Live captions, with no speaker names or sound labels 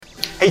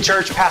Hey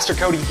church, Pastor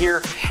Cody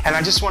here, and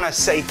I just want to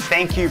say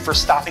thank you for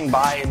stopping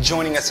by and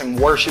joining us in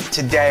worship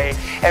today.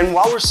 And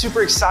while we're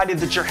super excited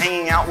that you're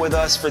hanging out with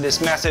us for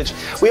this message,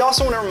 we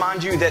also want to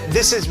remind you that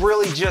this is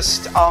really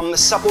just a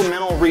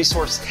supplemental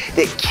resource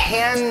that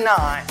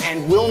cannot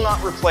and will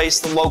not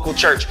replace the local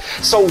church.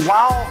 So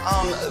while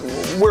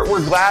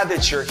we're glad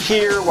that you're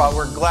here, while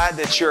we're glad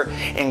that you're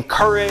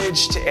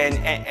encouraged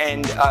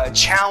and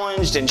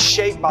challenged and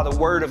shaped by the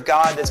Word of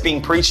God that's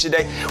being preached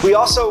today, we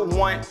also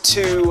want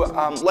to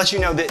let you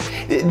know that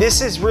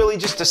this is really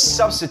just a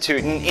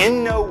substitute and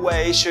in no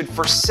way should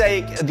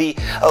forsake the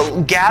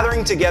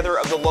gathering together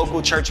of the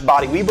local church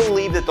body. We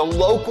believe that the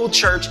local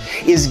church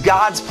is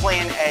God's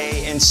plan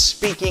A in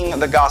speaking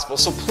the gospel.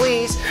 So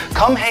please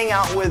come hang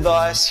out with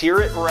us here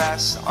at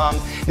Rest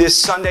this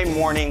Sunday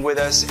morning with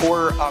us,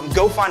 or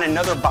go find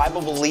another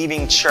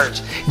Bible-believing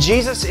church.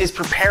 Jesus is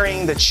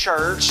preparing the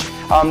church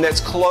that's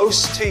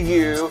close to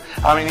you,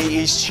 and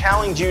He's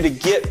challenged you to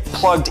get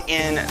plugged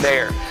in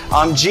there.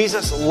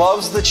 Jesus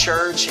loves the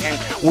church, and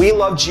we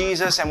love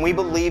Jesus, and we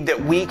believe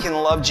that we can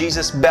love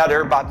Jesus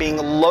better by being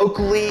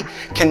locally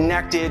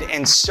connected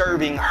and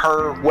serving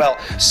her well.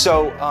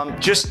 So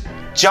just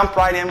jump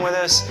right in with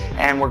us,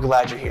 and we're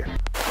glad you're here.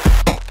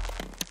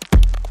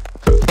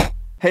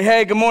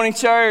 Hey, good morning,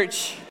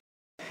 church.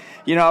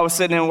 You know, I was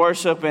sitting in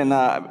worship, and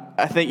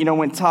I think,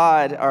 when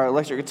Todd, our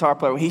electric guitar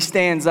player, when he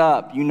stands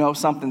up,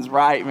 something's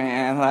right,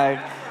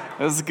 man.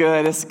 It's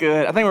good.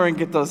 I think we're going to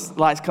get those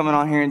lights coming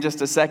on here in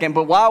just a second.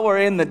 But while we're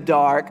in the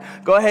dark,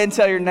 go ahead and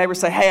tell your neighbor,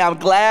 say, hey, I'm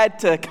glad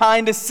to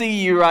kind of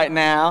see you right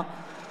now.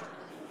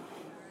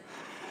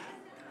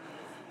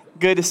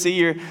 Good to see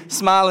your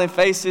smiling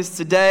faces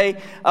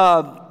today.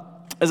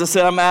 As I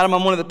said, I'm Adam.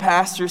 I'm one of the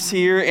pastors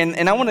here,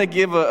 and I want to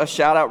give a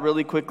shout out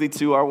really quickly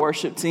to our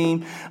worship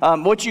team.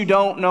 What you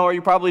don't know, or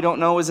you probably don't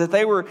know, is that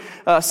they were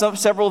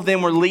several of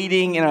them were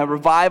leading in a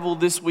revival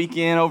this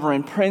weekend over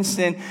in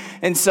Princeton,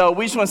 and so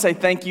we just want to say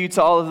thank you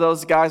to all of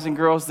those guys and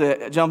girls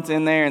that jumped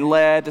in there and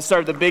led to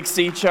start the Big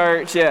C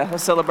Church. Yeah,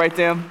 let's celebrate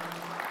them.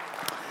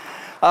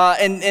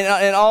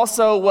 And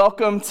also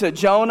welcome to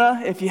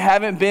Jonah. If you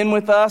haven't been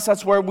with us,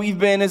 that's where we've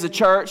been as a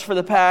church for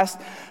the past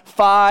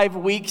 5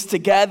 weeks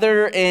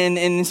together,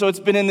 and so it's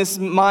been in this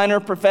minor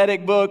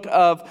prophetic book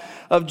of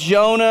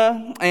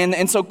Jonah,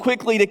 and so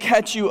quickly to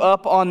catch you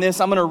up on this,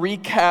 I'm going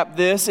to recap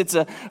this. It's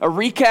a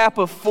recap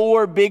of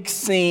 4 big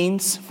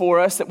scenes for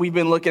us that we've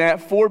been looking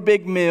at, 4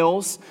 big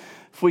meals.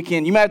 If we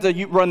can, you might have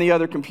to run the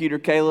other computer,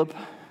 Caleb,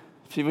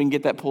 see if we can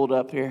get that pulled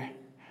up here.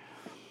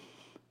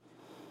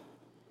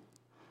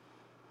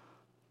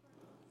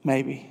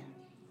 Maybe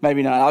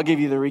not. I'll give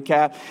you the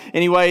recap.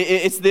 Anyway,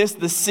 it's this,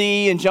 the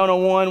C in Jonah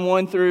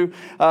 1 through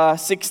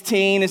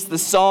 16. It's the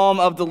Psalm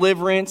of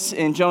Deliverance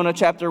in Jonah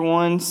chapter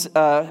 1,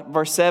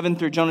 verse 7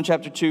 through Jonah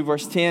chapter 2,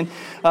 verse 10.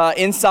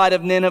 Inside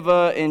of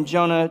Nineveh in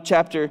Jonah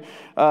chapter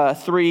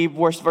 3,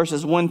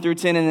 verses 1 through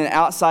 10. And then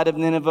Outside of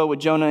Nineveh with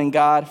Jonah and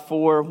God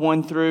 4,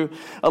 1 through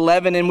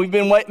 11. And we've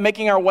been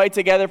making our way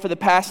together for the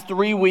past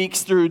 3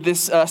 weeks through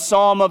this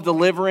Psalm of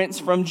Deliverance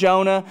from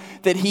Jonah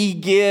that he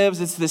gives.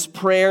 It's this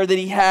prayer that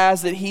he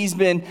has, that he's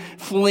been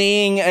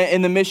fleeing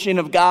in the mission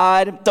of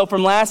God. So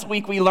from last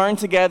week, we learned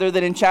together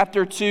that in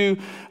chapter 2,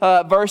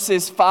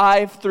 verses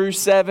 5 through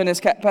 7, as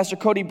Pastor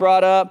Cody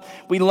brought up,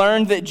 we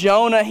learned that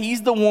Jonah,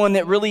 he's the one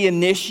that really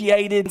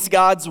initiated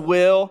God's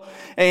will,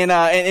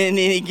 and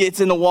he gets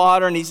in the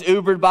water and he's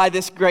Ubered by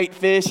this great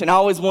fish. And I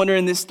always wonder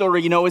in this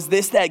story, is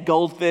this that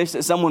goldfish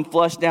that someone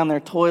flushed down their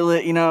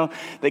toilet,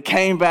 that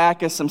came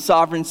back as some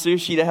sovereign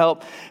sushi to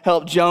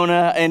help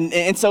Jonah?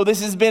 And so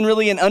this has been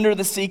really an under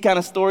the sea kind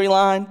of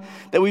storyline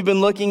that we've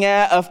been looking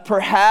at of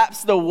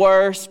perhaps the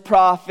worst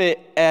prophet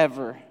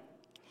ever.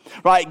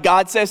 Right?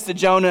 God says to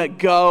Jonah,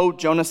 go.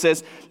 Jonah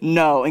says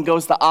no, and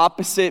goes the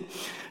opposite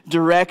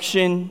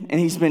direction, and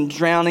he's been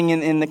drowning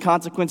in the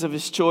consequence of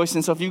his choice.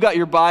 And so if you've got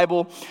your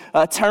Bible,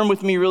 turn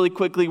with me really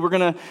quickly. We're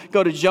going to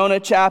go to Jonah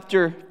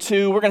chapter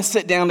 2. We're going to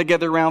sit down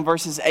together around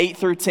verses 8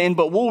 through 10,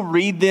 but we'll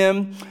read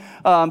them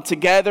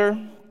together,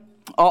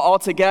 all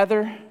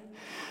together.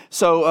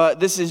 So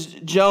this is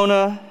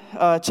Jonah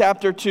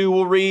chapter 2.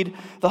 We'll read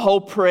the whole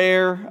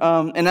prayer,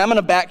 and I'm going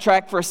to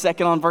backtrack for a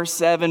second on verse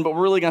 7, but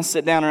we're really going to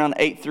sit down around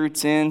 8 through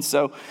 10.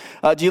 So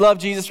do you love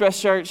Jesus,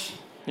 Rest Church?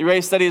 You ready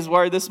to study His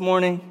Word this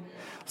morning?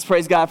 Let's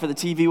praise God for the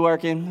TV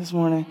working this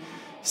morning.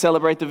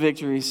 Celebrate the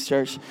victories,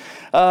 church.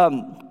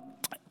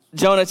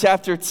 Jonah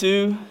chapter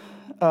 2,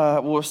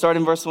 we'll start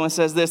in verse 1. It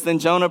says this: Then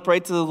Jonah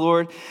prayed to the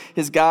Lord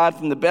his God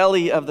from the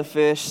belly of the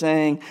fish,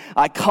 saying,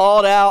 I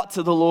called out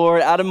to the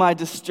Lord out of my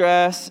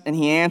distress, and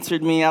He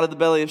answered me. Out of the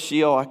belly of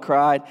Sheol I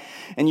cried,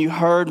 and You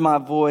heard my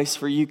voice.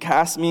 For You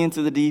cast me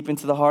into the deep,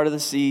 into the heart of the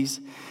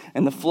seas,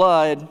 and the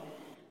flood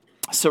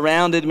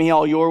surrounded me.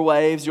 All Your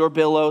waves, Your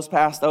billows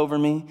passed over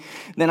me.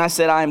 Then I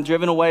said, I am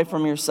driven away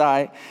from Your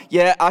sight.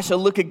 Yet I shall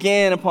look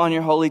again upon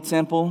Your holy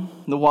temple.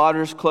 The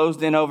waters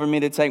closed in over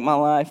me to take my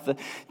life. The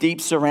deep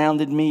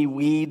surrounded me.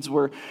 Weeds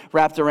were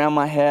wrapped around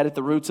my head. At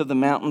the roots of the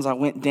mountains I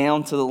went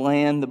down to the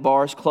land. The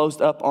bars closed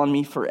up on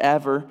me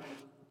forever.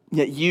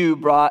 Yet You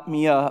brought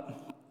me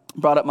up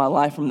brought up my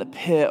life from the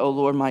pit, O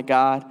Lord my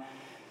God.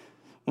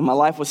 When my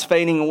life was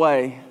fading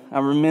away, I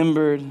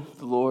remembered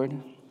the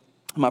Lord.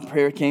 My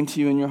prayer came to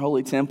you in your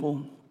holy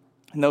temple.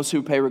 And those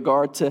who pay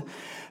regard to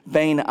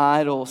vain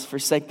idols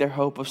forsake their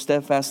hope of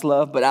steadfast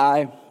love. But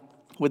I,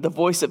 with the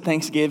voice of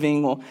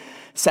thanksgiving, will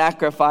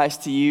sacrifice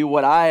to you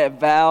what I have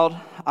vowed.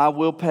 I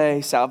will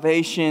pay.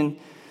 Salvation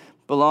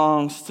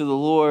belongs to the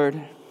Lord.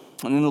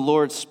 And then the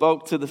Lord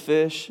spoke to the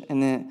fish,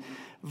 and it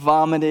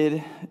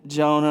vomited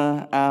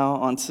Jonah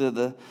out onto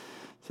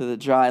the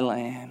dry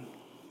land.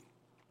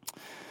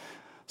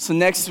 So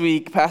next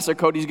week, Pastor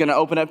Cody's going to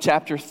open up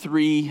chapter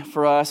 3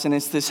 for us, and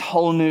it's this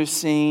whole new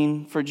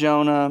scene for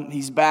Jonah.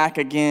 He's back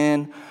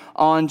again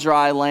on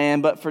dry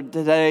land. But for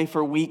today,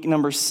 for week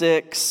number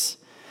 6,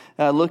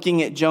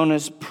 looking at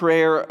Jonah's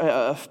prayer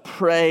of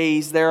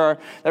praise, there are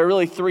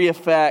really 3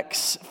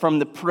 effects from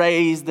the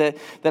praise that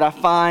I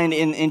find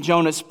in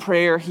Jonah's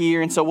prayer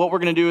here. And so what we're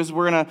going to do is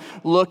we're going to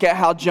look at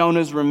how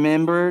Jonah's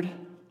remembered.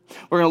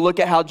 We're going to look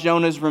at how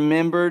Jonah's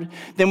remembered.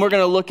 Then we're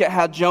going to look at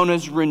how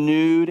Jonah's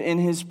renewed in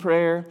his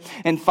prayer.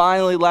 And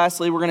finally,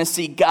 lastly, we're going to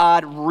see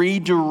God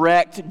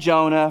redirect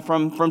Jonah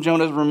from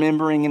Jonah's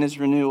remembering and his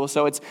renewal.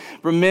 So it's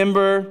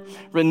remember,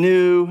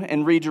 renew,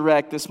 and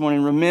redirect this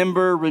morning.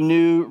 Remember,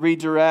 renew,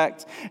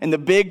 redirect. And the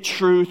big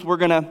truth we're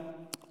going to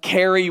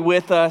carry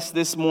with us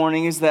this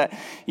morning is that,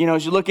 as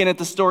you're looking at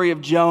the story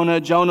of Jonah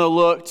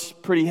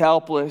looked pretty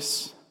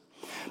helpless.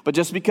 But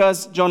just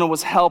because Jonah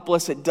was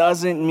helpless, it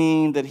doesn't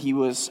mean that he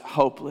was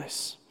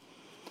hopeless.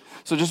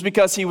 So just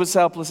because he was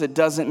helpless, it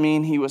doesn't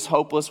mean he was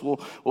hopeless. We'll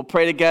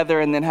pray together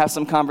and then have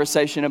some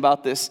conversation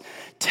about this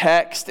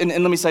text. And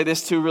let me say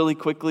this too really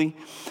quickly.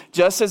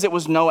 Just as it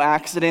was no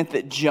accident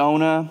that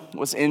Jonah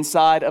was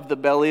inside of the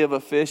belly of a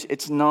fish,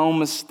 it's no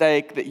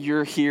mistake that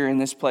you're here in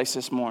this place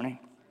this morning.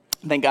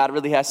 I think God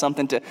really has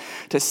something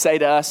to say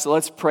to us. So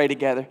let's pray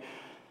together.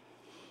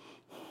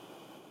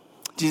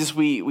 Jesus,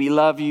 we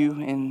love you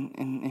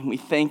and we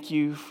thank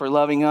you for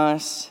loving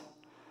us.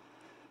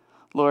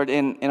 Lord,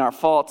 in our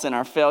faults and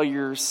our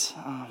failures,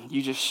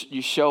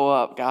 you show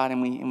up, God,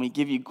 and we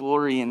give you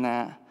glory in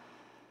that.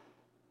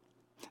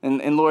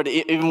 And Lord,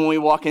 even when we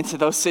walk into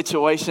those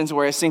situations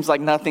where it seems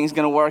like nothing's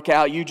going to work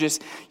out,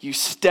 you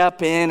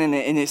step in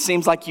and it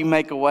seems like you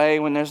make a way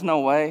when there's no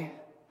way.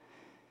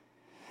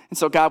 And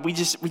so, God, we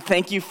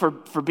thank you for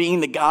being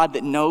the God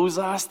that knows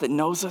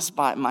us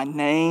by my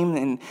name,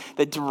 and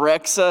that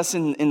directs us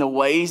in the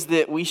ways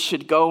that we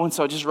should go. And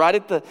so just right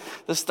at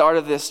the start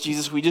of this,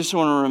 Jesus, we just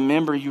want to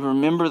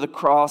remember the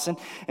cross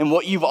and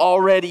what you've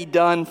already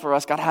done for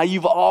us, God, how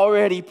you've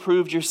already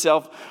proved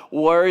yourself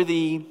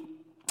worthy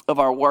of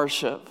our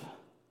worship.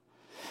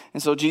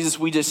 And so, Jesus,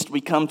 we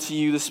come to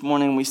you this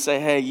morning and we say,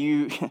 hey,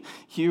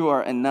 you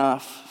are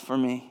enough for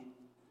me.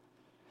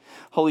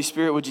 Holy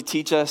Spirit, would you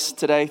teach us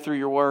today through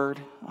your word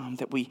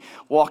that we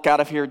walk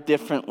out of here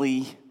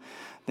differently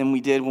than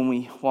we did when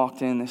we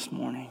walked in this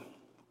morning?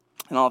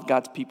 And all of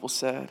God's people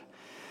said,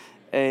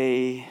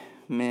 amen,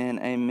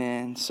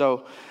 amen.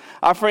 So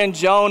our friend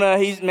Jonah,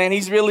 he's been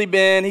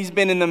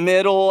in the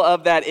middle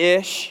of that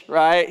ish,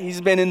 right?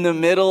 He's been in the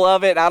middle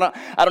of it. I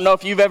don't know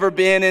if you've ever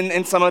been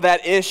in some of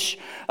that ish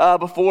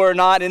before or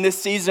not in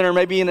this season, or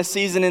maybe in a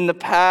season in the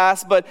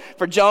past. But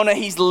for Jonah,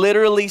 he's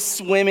literally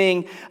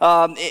swimming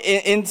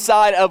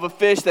inside of a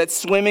fish that's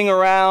swimming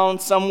around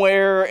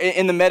somewhere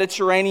in the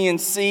Mediterranean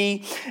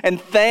Sea. And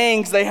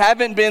they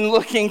haven't been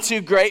looking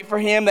too great for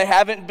him. They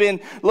haven't been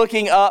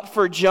looking up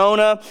for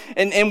Jonah.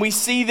 And we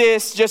see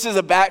this just as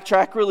a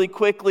backtrack really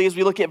quickly as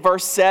we look at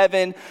verse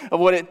 7 of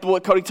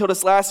what Cody told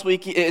us last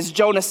week. Is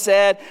Jonah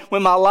said,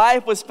 when my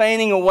life was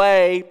fading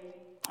away,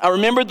 I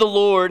remembered the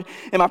Lord,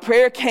 and my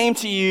prayer came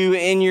to you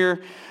in your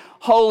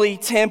holy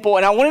temple.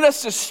 And I wanted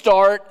us to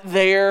start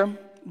there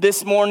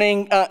this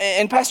morning.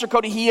 And Pastor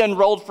Cody, he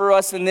unrolled for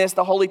us in this,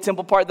 the holy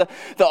temple part,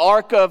 the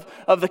Ark of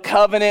the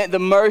Covenant, the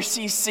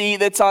mercy seat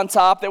that's on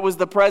top, that was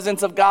the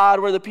presence of God,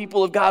 where the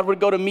people of God would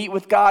go to meet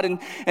with God.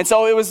 And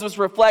so it was this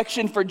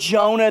reflection for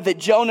Jonah, that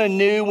Jonah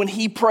knew when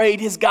he prayed,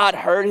 his God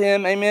heard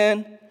him.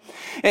 Amen.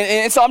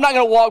 And so I'm not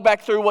going to walk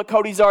back through what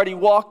Cody's already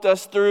walked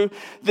us through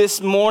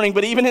this morning,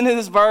 but even in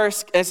this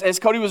verse, as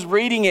Cody was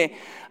reading it,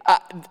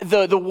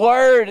 the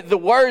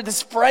word,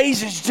 this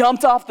phrase just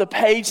jumped off the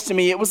page to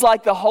me. It was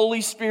like the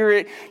Holy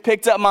Spirit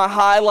picked up my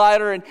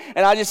highlighter,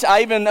 and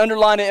I even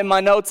underlined it in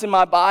my notes in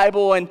my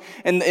Bible, and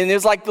it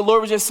was like the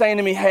Lord was just saying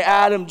to me, hey,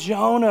 Adam,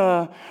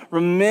 Jonah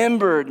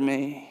remembered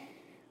me.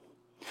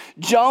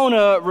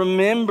 Jonah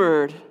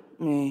remembered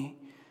me.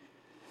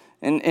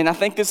 And I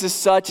think this is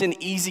such an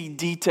easy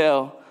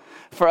detail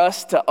for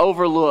us to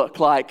overlook.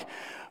 Like,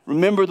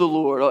 remember the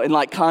Lord, and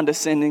like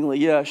condescendingly,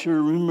 yeah, sure,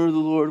 remember the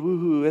Lord,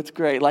 woohoo, that's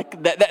great.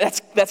 Like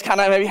that's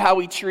kind of maybe how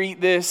we treat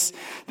this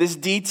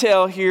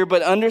detail here.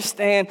 But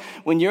understand,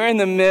 when you're in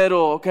the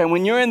middle, okay,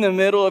 when you're in the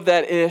middle of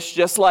that ish,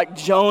 just like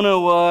Jonah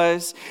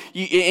was,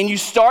 and you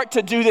start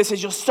to do this,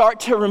 as you'll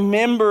start to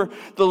remember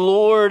the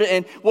Lord,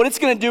 and what it's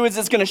going to do is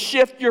it's going to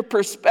shift your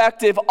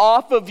perspective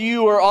off of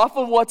you or off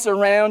of what's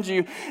around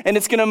you, and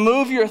it's going to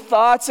move your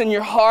thoughts and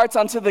your hearts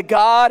onto the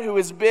God who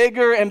is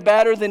bigger and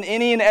better than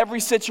any and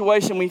every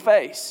situation we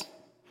face.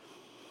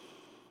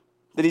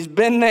 That he's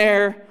been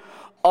there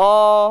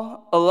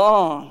all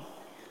along.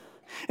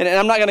 And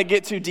I'm not going to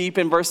get too deep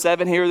in verse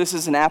 7 here. This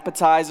is an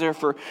appetizer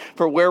for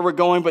where we're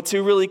going. But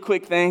two really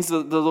quick things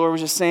the Lord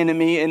was just saying to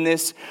me in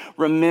this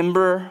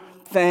remember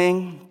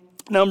thing.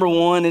 Number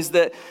one is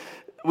that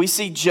we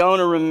see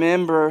Jonah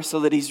remember so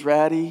that he's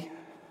ready.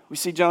 We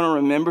see Jonah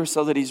remember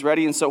so that he's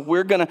ready. And so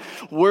we're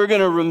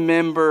gonna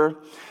remember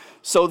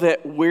so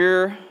that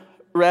we're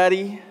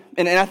ready.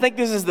 And I think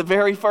this is the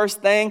very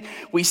first thing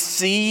we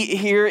see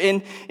here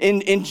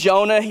in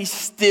Jonah. He's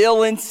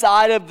still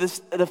inside of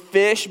the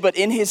fish, but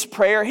in his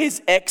prayer,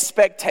 his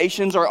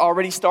expectations are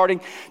already starting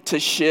to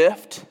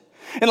shift.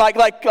 And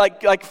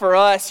like for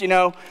us,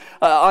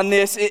 on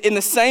this, in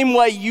the same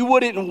way, you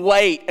wouldn't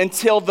wait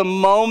until the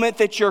moment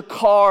that your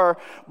car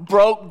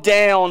broke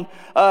down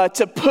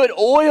to put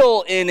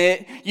oil in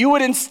it. You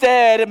would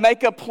instead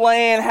make a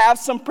plan, have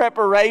some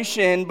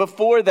preparation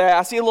before that.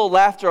 I see a little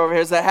laughter over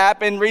here. Has that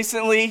happened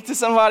recently to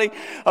somebody?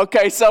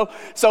 Okay, so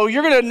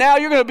you're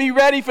gonna be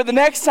ready for the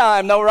next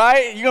time, though,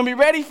 right? You're gonna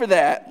be ready for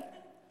that.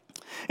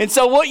 And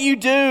so what you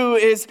do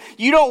is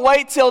you don't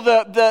wait till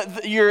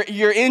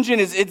your engine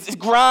is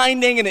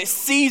grinding and it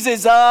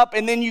seizes up,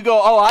 and then you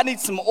go, oh, I need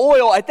some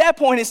oil. At that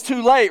point, it's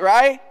too late,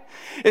 right?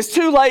 It's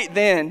too late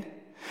then.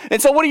 And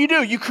so what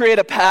do? You create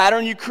a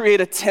pattern, you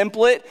create a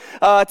template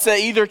to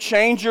either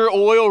change your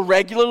oil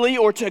regularly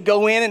or to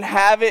go in and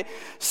have it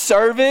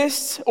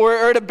serviced,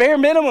 or at a bare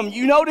minimum,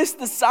 you notice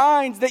the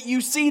signs that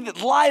you see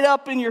that light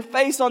up in your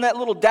face on that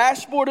little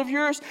dashboard of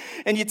yours,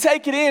 and you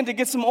take it in to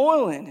get some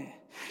oil in it.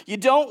 You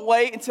don't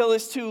wait until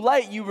it's too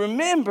late. You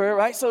remember,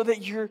 right, so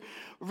that you're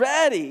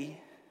ready.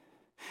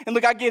 And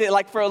look, I get it.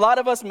 Like for a lot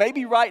of us,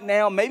 maybe right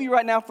now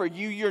for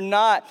you, you're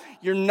not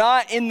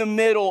in the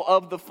middle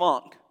of the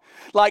funk.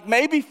 Like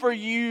maybe for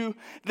you,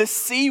 the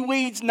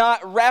seaweed's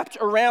not wrapped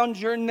around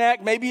your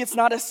neck. Maybe it's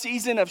not a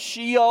season of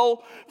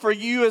Sheol for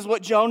you, is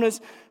what Jonah's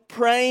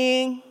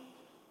praying.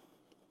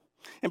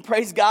 And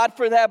praise God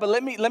for that. But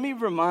let me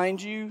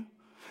remind you,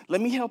 let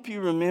me help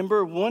you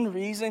remember one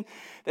reason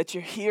that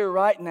you're here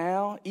right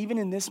now, even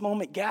in this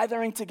moment,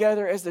 gathering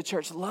together as the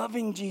church,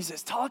 loving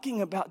Jesus,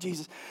 talking about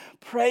Jesus,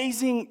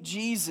 praising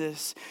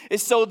Jesus,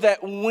 is so that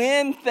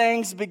when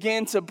things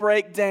begin to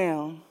break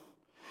down,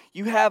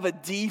 you have a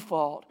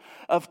default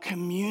of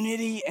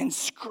community and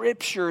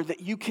scripture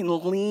that you can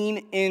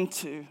lean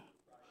into.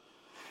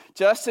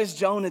 Just as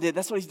Jonah did.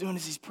 That's what he's doing,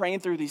 is he's praying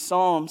through these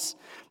Psalms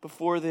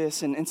before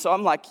this. And so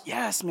I'm like,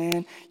 yes,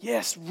 man,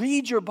 yes,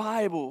 read your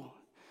Bible.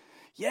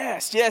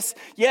 Yes,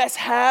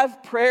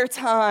 have prayer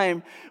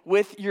time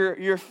with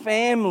your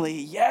family.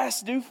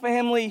 Yes, do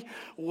family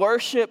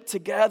worship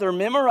together.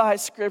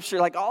 Memorize scripture.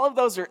 Like all of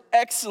those are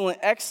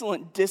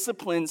excellent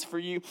disciplines for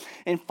you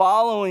in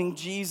following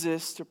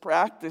Jesus to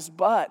practice.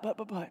 But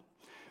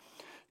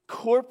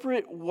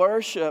corporate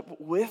worship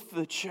with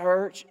the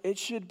church, it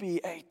should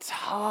be a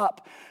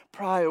top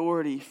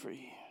priority for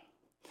you.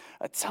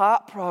 A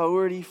top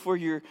priority for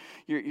your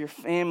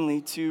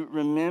family to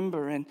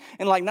remember. And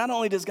like not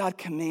only does God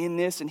command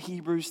this in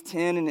Hebrews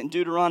 10 and in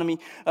Deuteronomy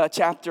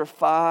chapter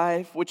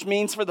 5, which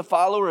means for the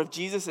follower of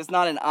Jesus, it's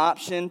not an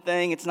option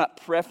thing, it's not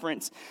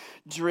preference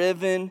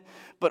driven,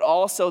 but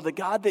also the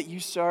God that you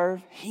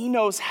serve, he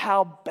knows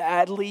how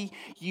badly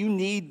you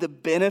need the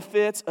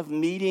benefits of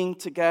meeting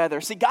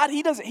together. See, God,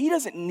 he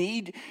doesn't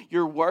need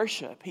your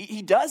worship.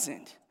 He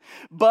doesn't.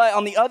 But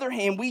on the other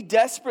hand, we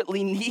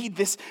desperately need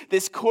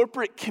this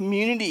corporate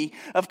community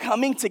of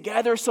coming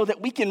together so that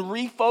we can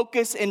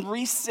refocus and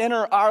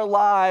recenter our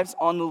lives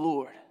on the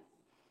Lord.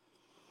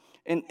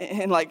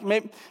 And like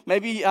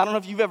maybe, I don't know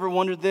if you've ever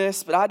wondered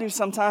this, but I do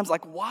sometimes,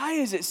 like, why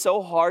is it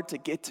so hard to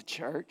get to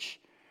church?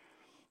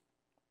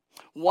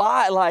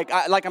 Why,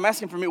 I'm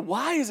asking for me,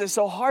 why is it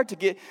so hard to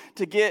get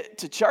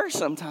to church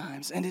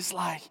sometimes? And it's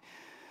like,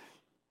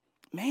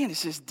 man,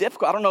 it's just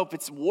difficult. I don't know if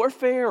it's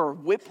warfare or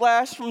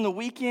whiplash from the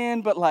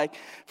weekend, but like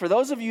for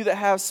those of you that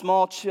have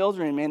small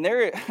children, man,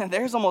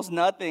 there's almost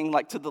nothing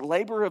like to the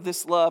labor of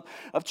this love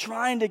of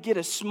trying to get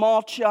a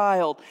small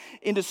child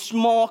into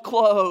small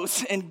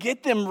clothes and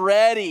get them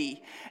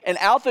ready and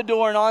out the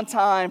door and on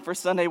time for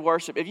Sunday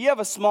worship. If you have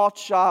a small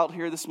child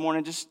here this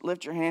morning, just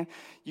lift your hand.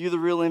 You're the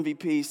real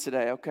MVPs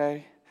today,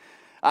 okay?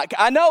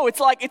 I know it's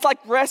like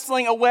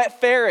wrestling a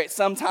wet ferret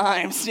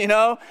sometimes, you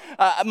know.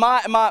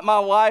 My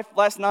wife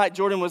last night,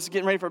 Jordan was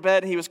getting ready for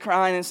bed and he was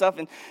crying and stuff,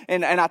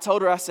 and I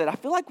told her, I said, I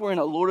feel like we're in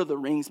a Lord of the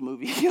Rings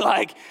movie.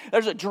 Like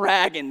there's a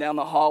dragon down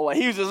the hallway.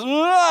 He was just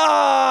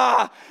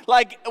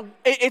like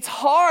it's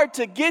hard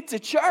to get to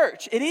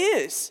church. It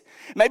is.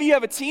 Maybe you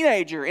have a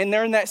teenager and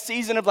they're in that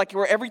season of like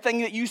where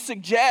everything that you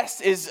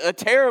suggest is a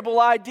terrible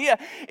idea.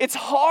 It's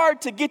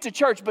hard to get to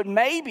church, but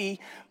maybe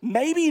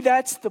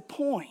that's the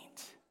point.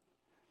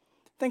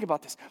 Think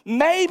about this.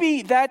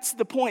 Maybe that's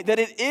the point, that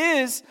it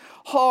is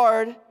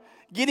hard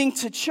getting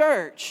to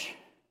church.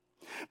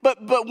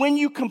 But when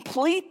you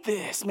complete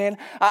this, man,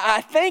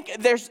 I think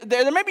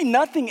there may be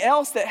nothing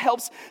else that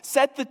helps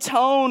set the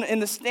tone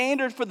and the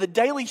standard for the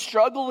daily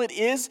struggle it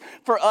is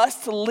for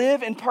us to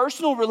live in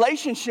personal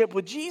relationship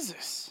with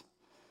Jesus.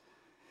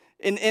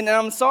 And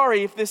I'm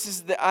sorry if this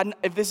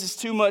is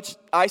too much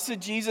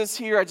eisegesis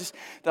here.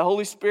 The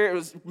Holy Spirit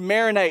was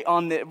marinate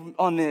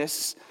on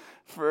this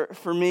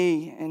for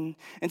me.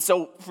 And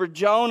so for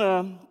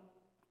Jonah,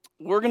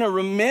 we're going to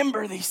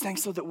remember these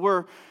things so that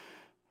we're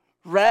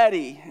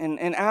ready.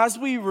 And as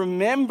we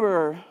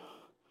remember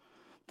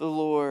the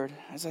Lord,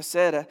 as I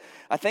said,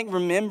 I think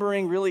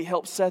remembering really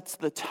helps set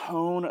the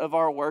tone of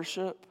our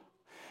worship.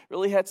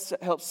 Really helps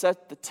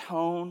set the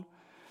tone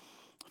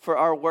for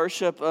our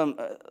worship.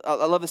 I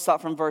love this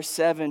thought from verse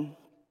 7.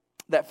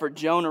 That for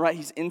Jonah, right,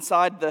 he's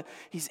inside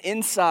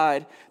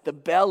the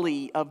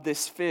belly of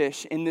this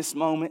fish in this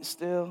moment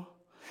still.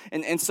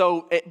 And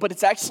so, but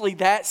it's actually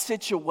that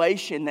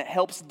situation that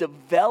helps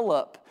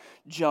develop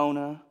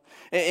Jonah.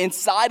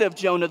 Inside of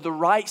Jonah, the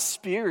right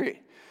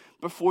spirit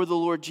before the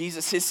Lord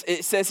Jesus.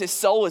 It says his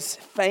soul is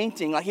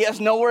fainting. Like he has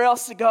nowhere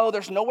else to go.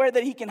 There's nowhere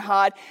that he can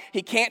hide.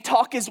 He can't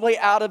talk his way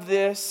out of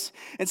this.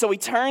 And so he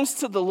turns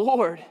to the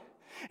Lord.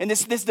 And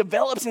this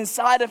develops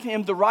inside of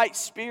him the right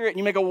spirit. And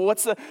you may go, well,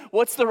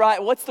 what's the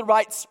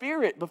right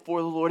spirit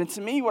before the Lord? And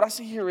to me, what I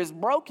see here is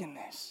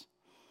brokenness.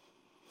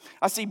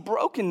 I see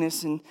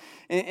brokenness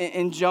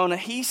in Jonah.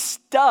 He's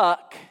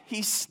stuck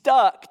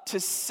to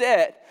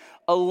sit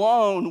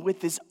alone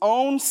with his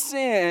own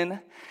sin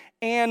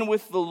and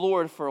with the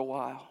Lord for a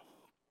while.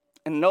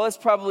 And I know that's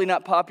probably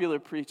not popular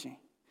preaching.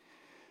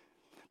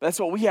 But that's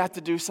what we have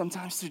to do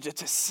sometimes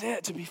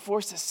to be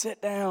forced to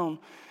sit down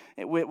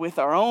with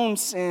our own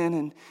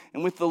sin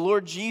and with the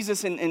Lord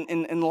Jesus. And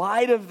in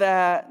light of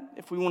that,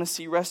 if we want to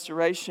see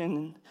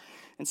restoration.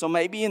 And so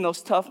maybe in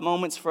those tough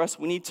moments for us,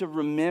 we need to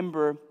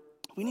remember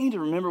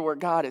where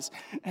God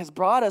has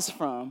brought us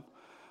from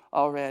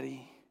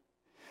already.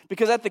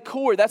 Because at the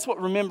core, that's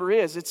what remember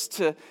is. It's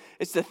to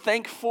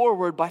think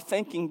forward by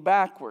thinking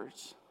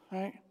backwards,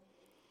 right?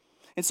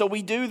 And so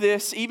we do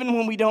this even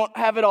when we don't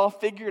have it all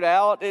figured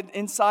out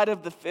inside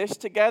of the fish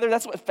together.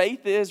 That's what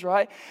faith is,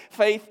 right?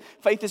 Faith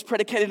is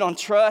predicated on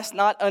trust,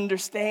 not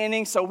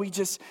understanding. So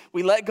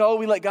we let go.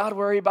 We let God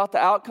worry about the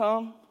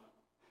outcome.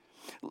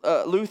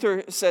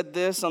 Luther said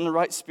this on the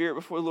right spirit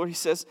before the Lord. He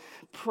says,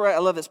 pray. I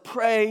love this.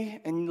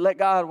 Pray and let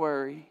God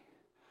worry.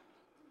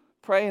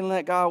 Pray and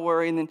let God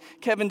worry. And then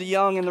Kevin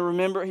DeYoung in the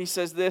Remember, he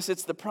says this: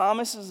 it's the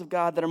promises of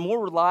God that are more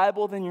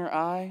reliable than your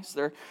eyes.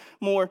 They're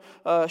more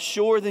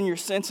sure than your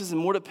senses and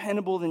more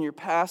dependable than your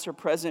past or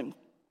present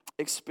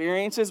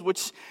experiences,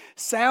 which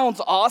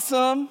sounds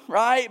awesome,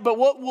 right? But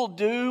what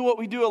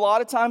we do a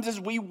lot of times is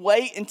we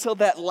wait until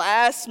that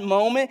last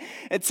moment,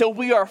 until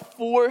we are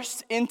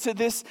forced into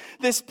this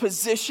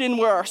position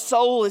where our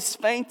soul is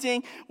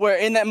fainting, where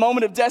in that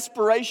moment of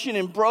desperation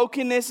and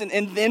brokenness, and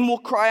then we'll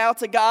cry out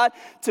to God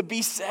to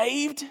be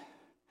saved.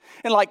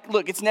 And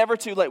look, it's never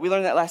too late. We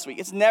learned that last week.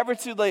 It's never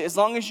too late as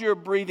long as you're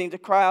breathing to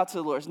cry out to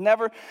the Lord. It's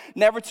never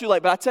too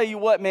late. But I tell you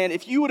what, man,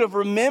 if you would have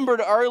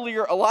remembered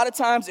earlier, a lot of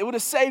times it would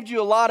have saved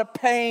you a lot of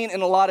pain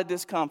and a lot of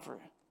discomfort.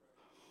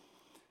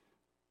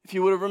 If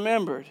you would have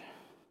remembered.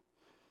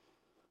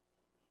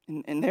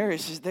 And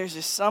there's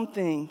just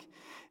something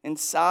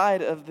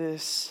inside of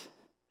this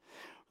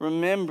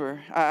remember.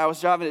 I was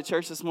driving to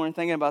church this morning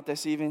thinking about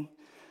this even,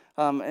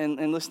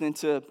 and listening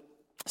to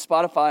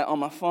Spotify on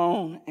my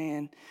phone,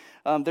 and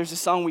there's a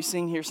song we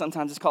sing here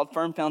sometimes. It's called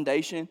Firm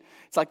Foundation.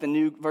 It's like the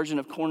new version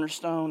of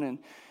Cornerstone.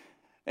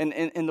 And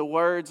in the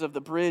words of the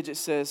bridge, it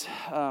says,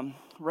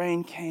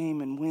 rain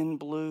came and wind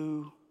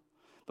blew,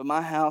 but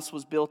my house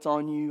was built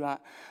on you.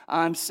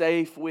 I'm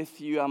safe with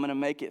you. I'm going to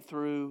make it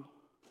through.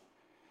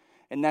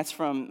 And that's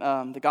from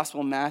the Gospel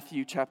of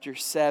Matthew chapter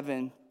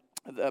 7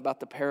 about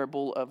the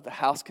parable of the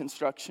house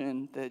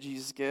construction that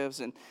Jesus gives.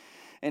 And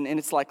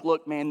it's like,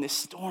 look, man, this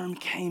storm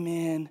came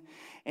in.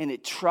 And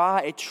it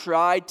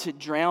tried to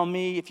drown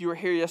me. If you were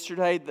here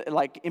yesterday,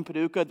 like in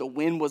Paducah, the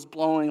wind was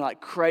blowing like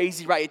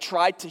crazy, right? It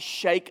tried to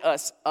shake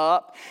us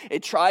up.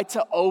 It tried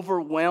to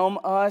overwhelm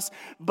us,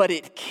 but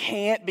it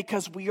can't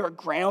because we are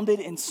grounded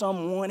in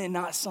someone and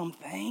not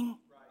something.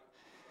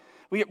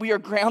 We are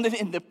grounded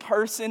in the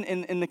person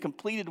and in the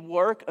completed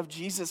work of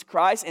Jesus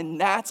Christ,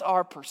 and that's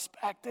our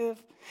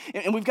perspective.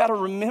 And we've got to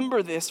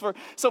remember this.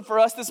 So for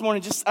us this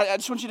morning, I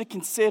just want you to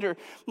consider,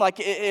 like,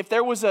 if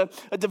there was a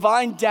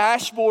divine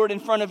dashboard in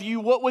front of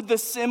you, what would the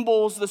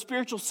symbols, the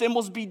spiritual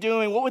symbols, be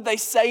doing? What would they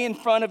say in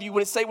front of you?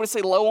 Would it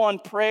say low on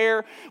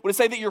prayer? Would it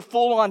say that you're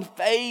full on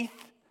faith?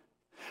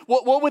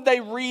 What would they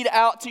read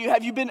out to you?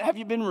 Have you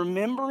been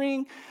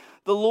remembering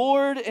the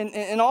Lord?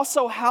 And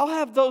also, how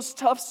have those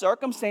tough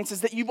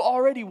circumstances that you've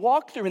already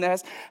walked through in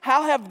that,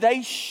 how have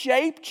they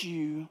shaped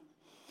you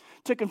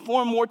to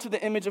conform more to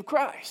the image of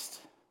Christ?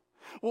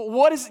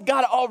 What has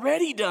God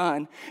already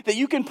done that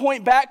you can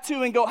point back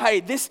to and go,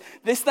 hey, this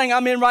thing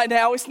I'm in right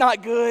now, it's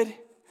not good.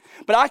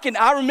 But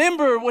I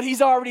remember what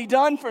he's already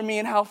done for me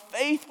and how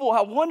faithful,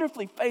 how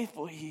wonderfully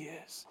faithful he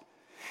is.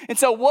 And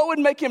so what would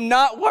make him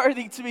not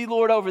worthy to be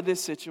Lord over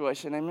this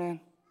situation? Amen.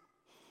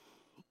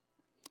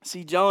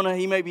 See, Jonah,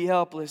 he may be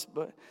helpless,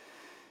 but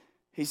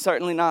he's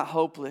certainly not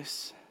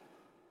hopeless.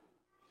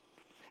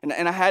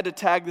 And I had to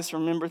tag this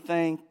remember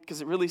thing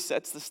because it really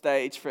sets the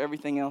stage for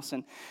everything else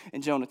in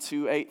Jonah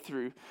 2:8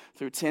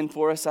 through 10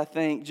 for us, I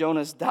think.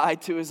 Jonah's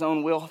died to his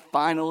own will.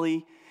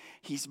 Finally,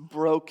 he's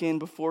broken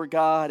before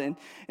God. And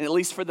at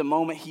least for the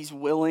moment, he's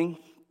willing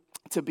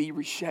to be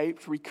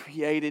reshaped,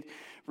 recreated,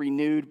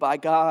 renewed by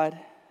God.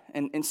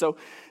 And so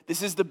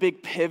this is the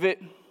big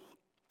pivot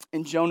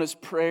in Jonah's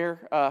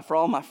prayer. For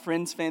all my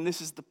Friends fan, this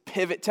is the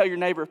pivot. Tell your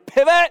neighbor,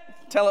 pivot.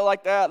 Tell it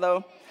like that,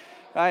 though.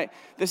 Right?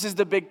 This is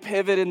the big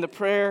pivot in the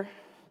prayer.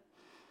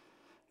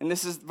 And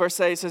this is verse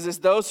 8. It says this: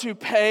 those who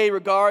pay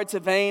regard to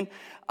vain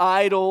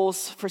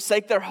idols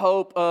forsake their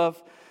hope of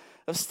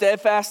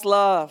steadfast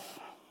love.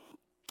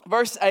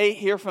 Verse 8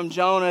 here from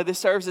Jonah, this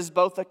serves as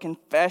both a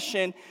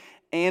confession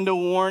and a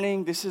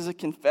warning. This is a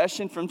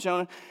confession from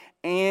Jonah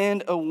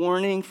and a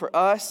warning for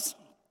us.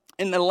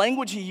 And the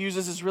language he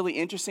uses is really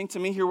interesting to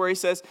me here, where he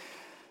says,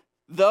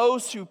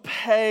 those who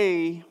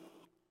pay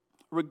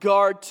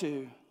regard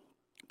to.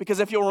 Because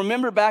if you'll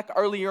remember back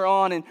earlier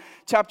on in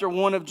chapter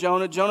 1 of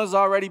Jonah, Jonah's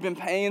already been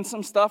paying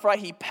some stuff, right?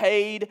 He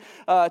paid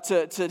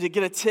to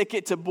get a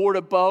ticket to board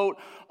a boat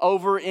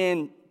over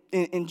in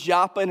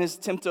Joppa in his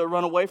attempt to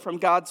run away from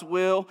God's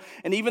will.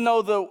 And even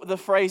though the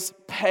phrase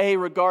pay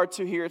regard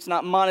to here, it's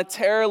not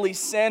monetarily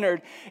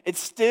centered, it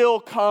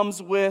still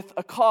comes with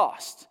a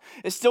cost.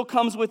 It still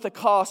comes with a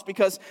cost,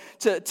 because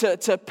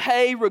to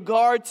pay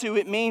regard to,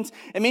 it means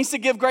to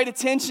give great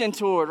attention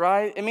toward,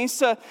 right? It means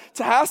to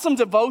have some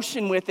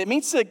devotion with it. It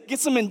means to get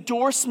some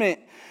endorsement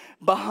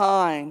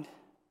behind.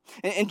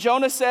 And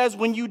Jonah says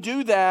when you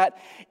do that,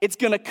 it's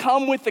going to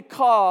come with a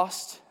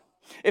cost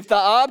if the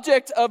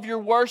object of your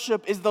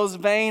worship is those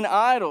vain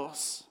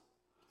idols.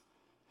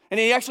 And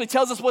he actually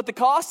tells us what the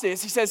cost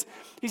is. He says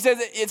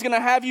it's going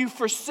to have you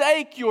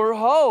forsake your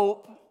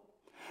hope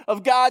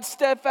of God's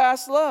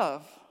steadfast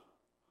love.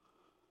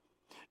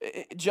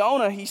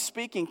 Jonah, he's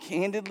speaking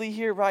candidly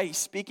here, right? He's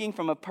speaking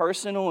from a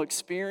personal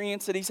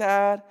experience that he's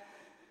had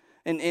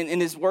in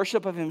his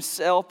worship of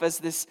himself as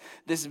this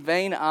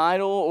vain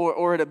idol,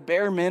 or at a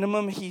bare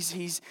minimum,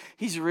 he's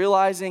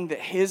realizing that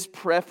his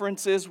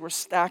preferences were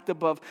stacked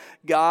above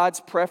God's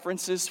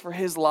preferences for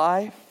his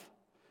life.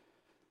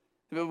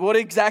 What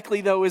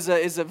exactly, though, is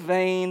a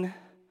vain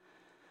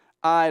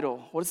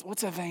idol?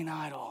 What's a vain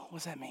idol? What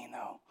does that mean,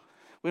 though?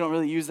 We don't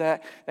really use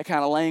that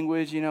kind of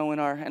language, in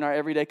our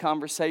everyday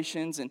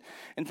conversations.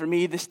 And for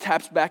me, this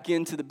taps back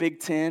into the Big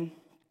Ten.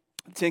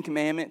 The Ten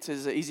Commandments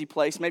is an easy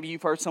place. Maybe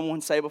you've heard someone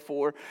say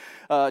before,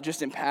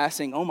 just in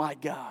passing, "Oh my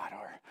God,"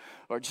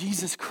 or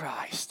 "Jesus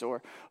Christ,"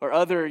 or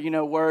other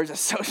words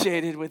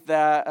associated with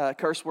that,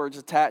 curse words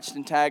attached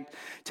and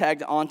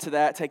tagged onto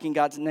that, taking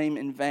God's name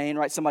in vain.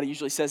 Right? Somebody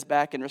usually says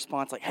back in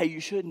response, like, "Hey, you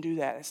shouldn't do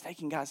that. It's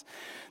taking God's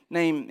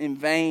name in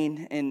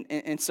vain."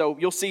 And so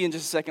you'll see in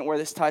just a second where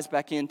this ties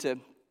back into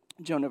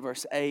Jonah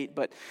verse 8,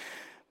 but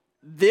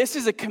this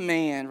is a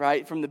command,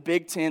 right, from the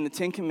Big Ten, the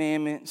Ten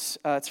Commandments.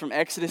 It's from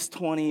Exodus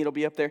 20. It'll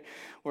be up there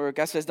where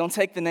God says, "Don't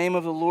take the name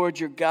of the Lord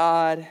your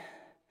God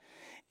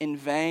in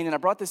vain." And I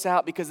brought this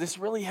out because this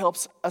really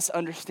helps us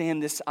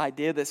understand this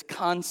idea, this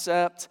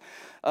concept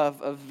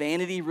of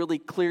vanity really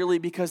clearly,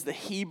 because the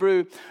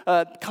Hebrew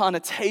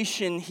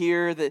connotation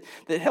here that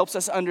helps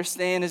us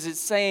understand is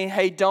it's saying,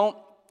 hey, don't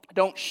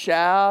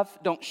shav,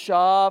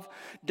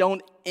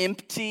 don't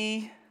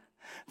empty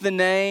the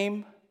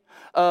name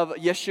of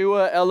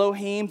Yeshua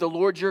Elohim, the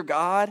Lord your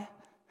God.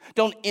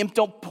 Don't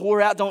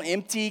pour out, don't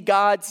empty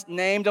God's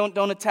name. Don't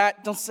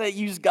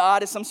use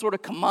God as some sort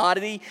of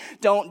commodity.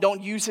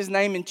 Don't use his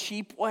name in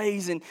cheap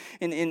ways and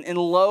in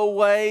low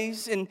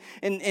ways. And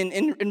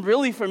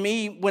really for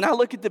me, when I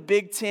look at the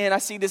Big Ten, I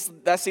see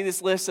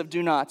this list of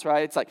do nots,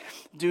 right? It's like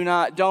do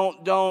not,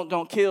 don't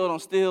kill,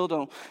 don't steal,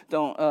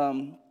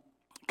 don't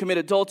commit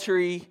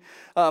adultery.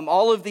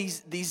 All of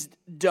these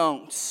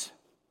don'ts,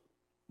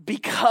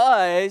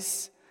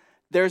 because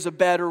there's a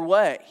better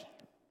way.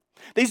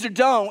 These are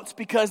don'ts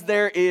because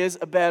there is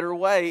a better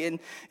way.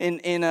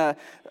 In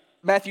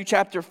Matthew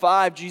chapter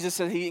 5, Jesus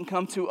said he didn't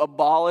come to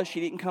abolish. He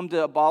didn't come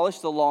to abolish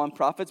the law and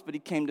prophets, but he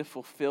came to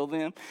fulfill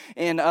them.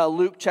 In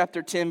Luke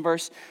chapter 10,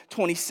 verse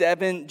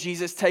 27,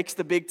 Jesus takes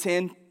the Big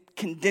Ten,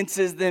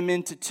 condenses them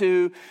into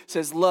two,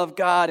 says love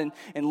God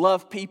and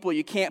love people.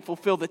 You can't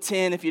fulfill the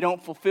 10 if you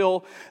don't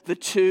fulfill the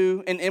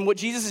 2. And what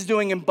Jesus is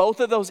doing in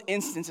both of those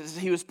instances,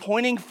 he was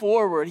pointing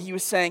forward. He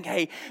was saying,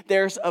 hey,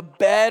 there's a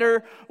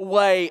better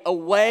way, a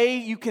way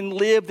you can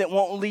live that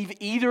won't leave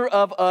either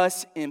of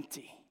us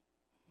empty.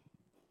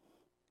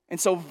 And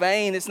so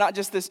vain, it's not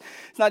just this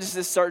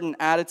certain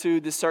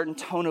attitude, this certain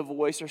tone of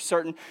voice or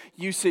certain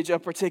usage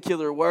of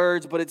particular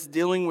words, but it's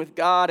dealing with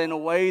God in a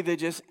way that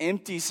just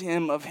empties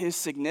him of his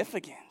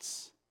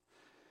significance.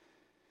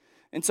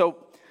 And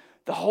so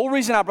the whole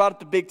reason I brought up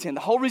the Big Ten,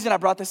 the whole reason I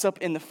brought this up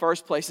in the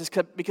first place is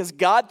because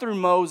God, through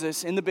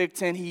Moses in the Big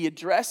Ten, he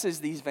addresses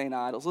these vain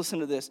idols. Listen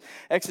to this,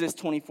 Exodus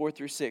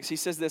 24-6. He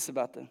says this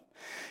about them.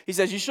 He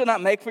says, you shall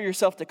not make for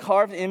yourself the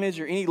carved image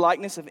or any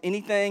likeness of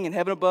anything in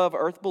heaven above,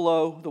 earth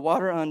below, the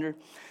water under.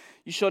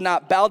 You shall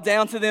not bow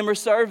down to them or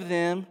serve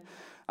them.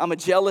 I'm a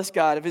jealous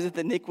God. I visit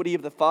the iniquity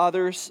of the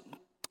fathers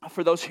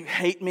for those who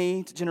hate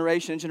me to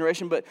generation and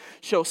generation, but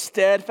show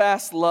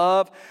steadfast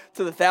love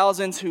to the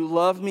thousands who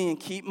love me and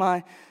keep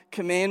my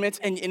commandments.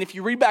 And if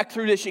you read back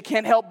through this, you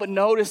can't help but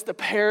notice the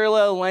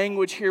parallel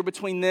language here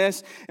between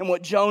this and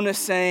what Jonah's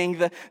saying,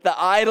 the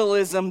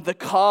idolism, the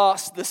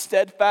cost, the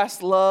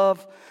steadfast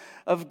love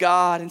of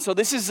God. And so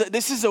this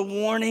is a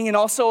warning and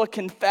also a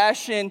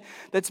confession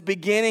that's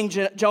beginning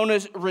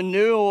Jonah's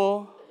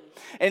renewal.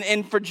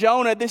 And for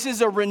Jonah, this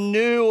is a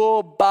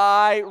renewal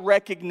by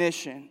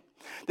recognition.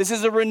 This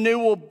is a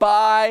renewal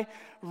by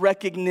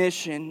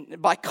recognition,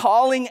 by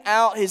calling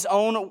out his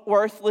own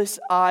worthless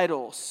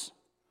idols.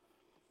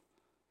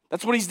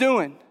 That's what he's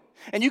doing.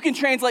 And you can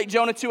translate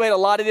Jonah 2:8 a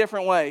lot of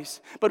different ways.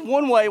 But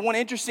one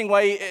interesting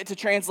way to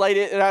translate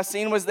it that I've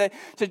seen was that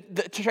to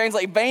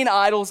translate vain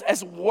idols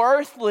as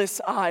worthless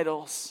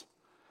idols.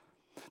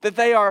 That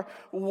they are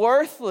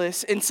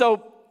worthless. And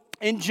so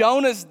in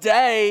Jonah's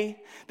day,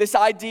 this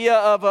idea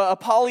of a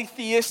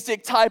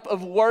polytheistic type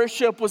of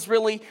worship was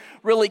really,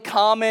 really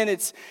common.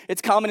 It's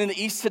common in the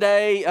East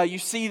today. You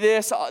see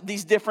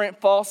these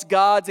different false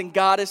gods and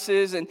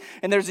goddesses, and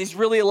there's these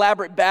really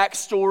elaborate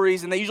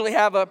backstories, and they usually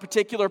have a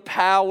particular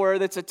power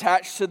that's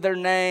attached to their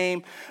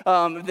name.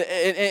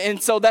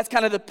 And so that's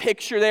kind of the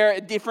picture there.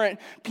 Different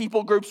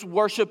people groups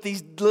worship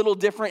these little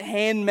different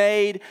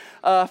handmade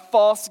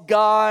false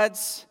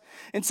gods.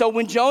 And so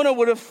when Jonah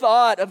would have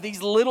thought of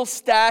these little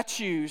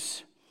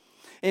statues,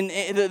 and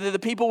the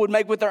people would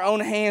make with their own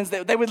hands,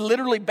 that they would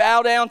literally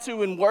bow down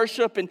to and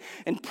worship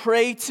and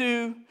pray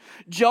to.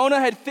 Jonah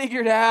had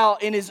figured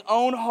out in his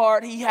own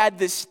heart, he had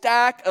this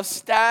stack of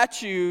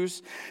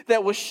statues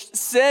that was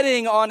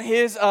sitting on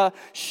his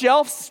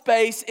shelf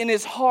space in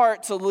his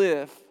heart to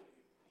live.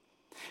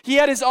 He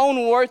had his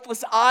own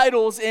worthless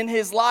idols in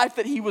his life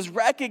that he was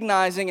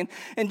recognizing.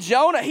 And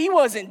Jonah, he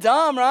wasn't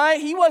dumb, right?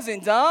 He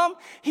wasn't dumb.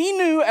 He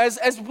knew,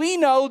 as we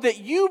know, that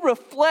you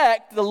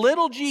reflect the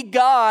little g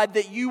God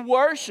that you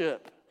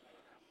worship.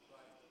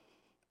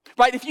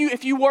 Right? If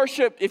you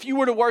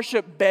were to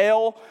worship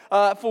Baal,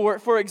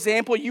 for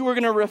example, you were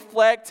going to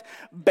reflect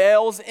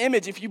Baal's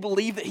image. If you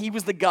believe that he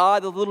was the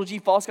god, the little g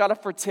false god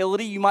of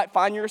fertility, you might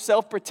find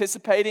yourself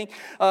participating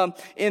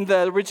in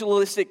the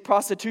ritualistic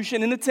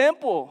prostitution in the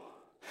temple.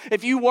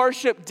 If you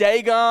worship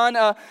Dagon,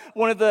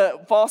 one of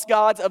the false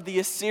gods of the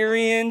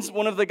Assyrians,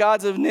 one of the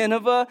gods of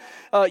Nineveh,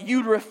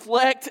 you'd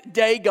reflect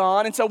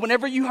Dagon. And so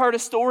whenever you heard a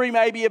story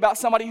maybe about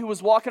somebody who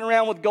was walking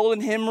around with golden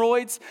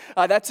hemorrhoids,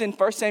 that's in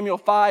 1 Samuel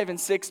 5 and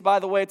 6, by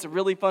the way. It's a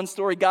really fun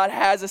story. God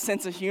has a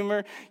sense of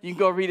humor. You can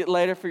go read it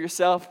later for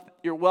yourself.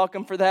 You're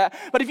welcome for that.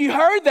 But if you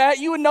heard that,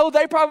 you would know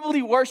they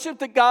probably worshiped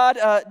the god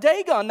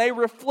Dagon. They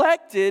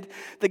reflected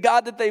the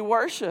god that they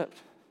worshiped.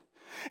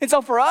 And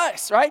so for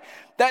us, right,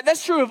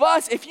 that's true of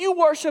us. If you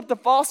worship the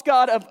false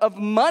god of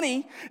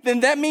money,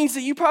 then that means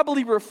that you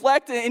probably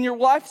reflect in your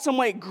life some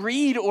way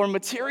greed or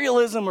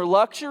materialism or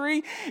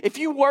luxury. If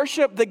you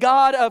worship the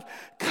god of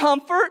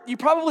comfort, you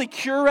probably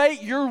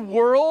curate your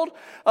world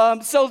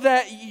so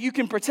that you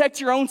can protect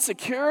your own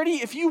security.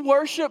 If you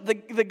worship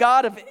the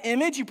god of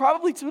image, you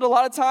probably put a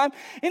lot of time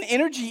and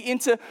energy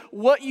into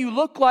what you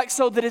look like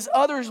so that as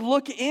others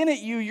look in at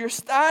you, your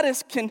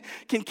status can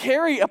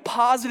carry a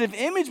positive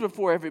image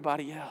before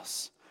everybody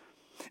else.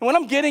 And what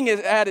I'm getting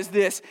at is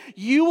this: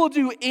 you will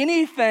do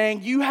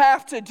anything you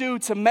have to do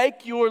to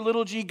make your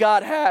little g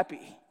God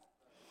happy.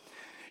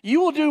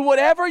 You will do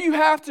whatever you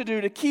have to do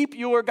to keep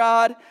your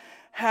God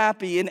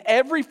happy. And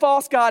every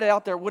false god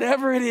out there,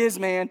 whatever it is,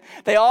 man,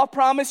 they all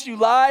promise you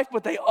life,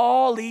 but they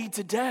all lead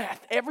to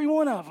death. Every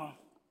one of them.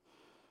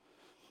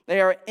 They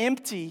are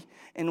empty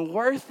and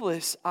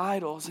worthless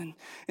idols.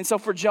 And so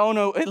for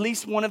Jonah, at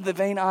least one of the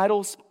vain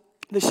idols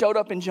that showed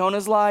up in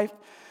Jonah's life,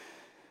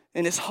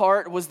 in his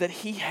heart, was that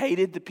he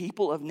hated the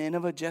people of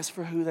Nineveh just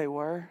for who they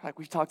were. Like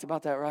we've talked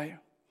about that, right?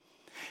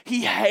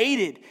 He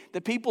hated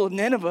the people of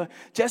Nineveh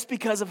just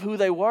because of who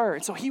they were.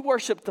 And so he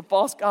worshiped the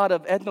false god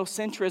of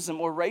ethnocentrism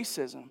or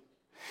racism.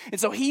 And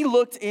so he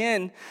looked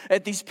in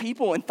at these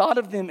people and thought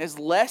of them as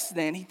less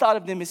than. He thought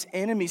of them as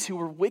enemies who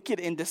were wicked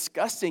and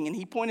disgusting. And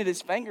he pointed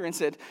his finger and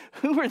said,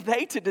 who are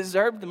they to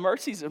deserve the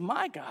mercies of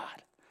my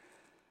God?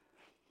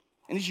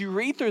 And as you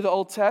read through the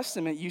Old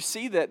Testament, you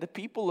see that the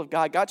people of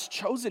God, God's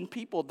chosen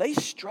people, they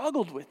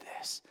struggled with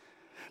this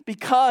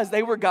because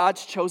they were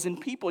God's chosen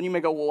people. And you may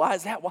go, well, why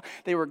is that? Why?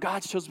 They were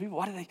God's chosen people.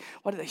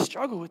 Why do they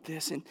struggle with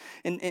this?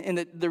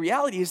 And the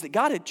reality is that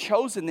God had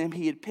chosen them.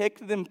 He had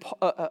picked them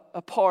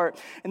apart.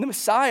 And the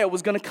Messiah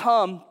was going to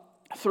come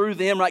through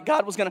them, right?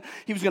 He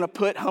was going to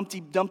put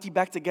Humpty Dumpty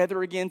back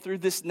together again through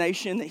this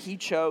nation that he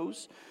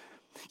chose.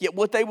 Yet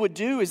what they would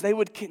do is they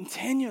would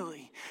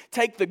continually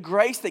take the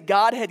grace that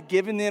God had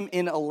given them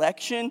in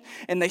election,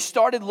 and they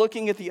started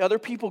looking at the other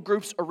people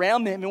groups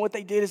around them, and what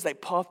they did is they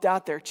puffed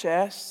out their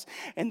chests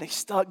and they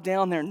stuck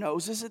down their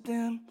noses at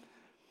them.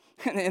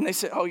 And they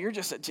said, oh, you're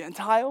just a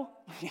Gentile?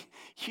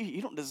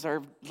 You don't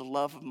deserve the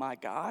love of my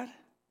God.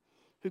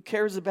 Who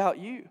cares about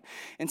you?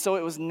 And so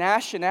it was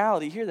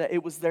nationality. Hear that?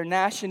 It was their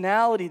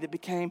nationality that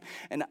became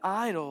an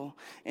idol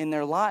in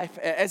their life,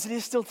 as it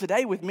is still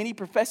today with many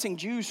professing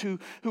Jews who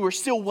are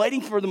still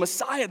waiting for the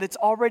Messiah that's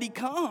already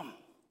come.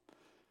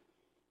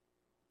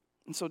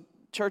 And so,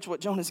 church, what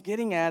Jonah's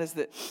getting at is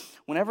that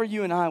whenever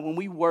you and I, when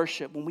we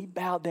worship, when we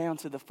bow down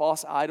to the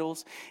false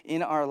idols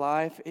in our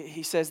life,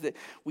 he says that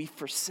we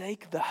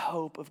forsake the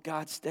hope of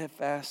God's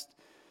steadfast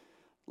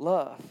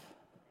love.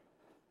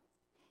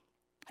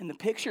 And the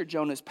picture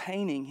Jonah's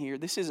painting here,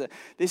 this is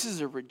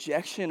a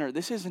rejection, or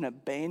this is an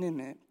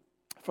abandonment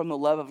from the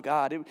love of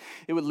God.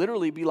 It would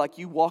literally be like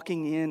you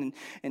walking in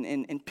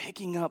and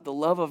picking up the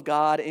love of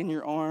God in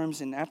your arms,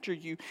 and after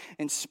you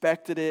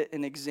inspected it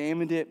and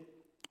examined it,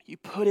 you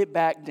put it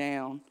back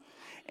down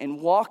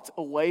and walked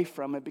away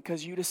from it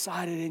because you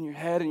decided in your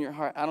head and your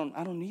heart, I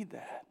don't need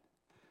that.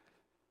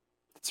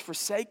 It's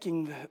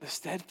forsaking the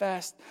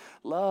steadfast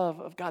love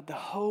of God, the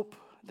hope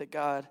that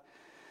God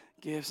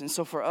gives. And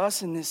so for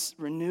us in this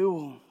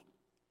renewal,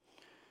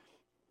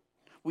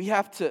 we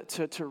have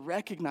to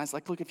recognize,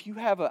 like, look, if you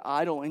have an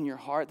idol in your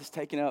heart that's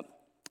taking up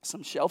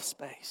some shelf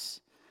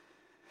space,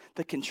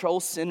 the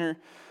control center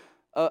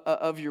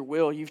of your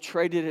will, you've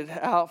traded it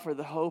out for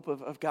the hope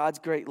of God's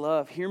great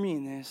love. Hear me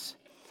in this.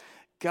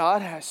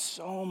 God has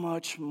so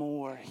much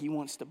more He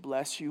wants to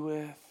bless you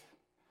with.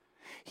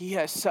 He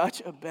has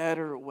such a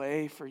better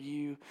way for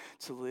you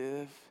to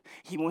live.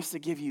 He wants to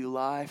give you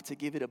life, to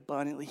give it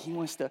abundantly. He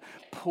wants to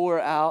pour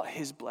out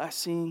His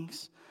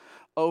blessings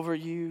over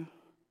you.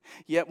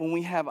 Yet when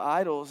we have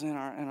idols in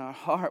our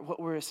heart, what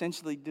we're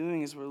essentially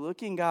doing is we're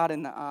looking God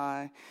in the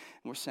eye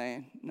and we're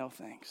saying, no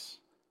thanks,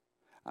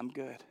 I'm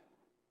good.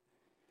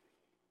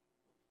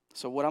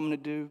 So what I'm going to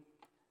do,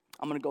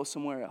 I'm going to go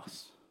somewhere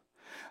else.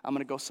 I'm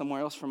going to go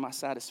somewhere else for my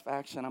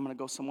satisfaction. I'm going to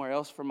go somewhere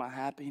else for my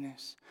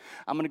happiness.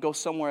 I'm going to go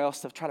somewhere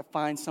else to try to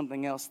find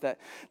something else that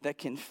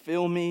can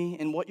fill me.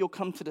 And what you'll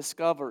come to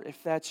discover,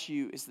 if that's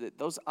you, is that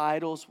those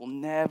idols will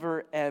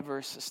never,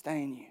 ever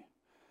sustain you.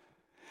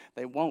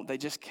 They won't. They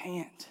just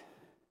can't.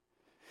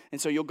 And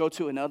so you'll go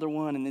to another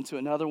one, and then to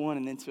another one,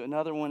 and then to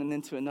another one, and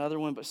then to another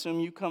one. But soon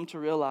you come to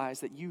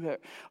realize that you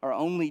are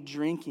only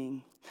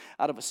drinking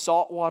out of a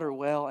saltwater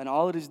well, and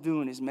all it is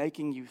doing is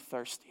making you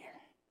thirstier.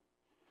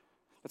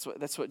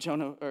 That's what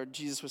Jonah or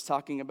Jesus was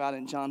talking about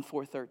in John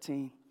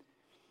 4:13.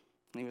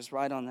 He was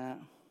right on that.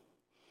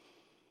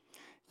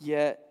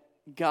 Yet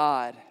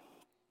God,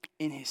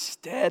 in His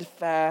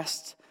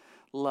steadfast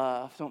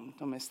love,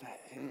 don't miss that.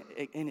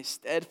 In His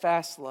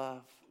steadfast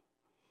love,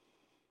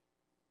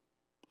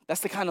 that's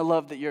the kind of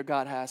love that your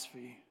God has for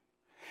you.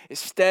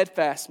 It's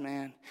steadfast,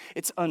 man.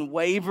 It's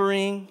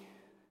unwavering.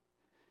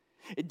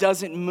 It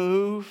doesn't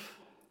move.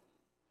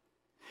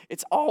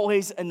 It's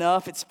always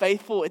enough. It's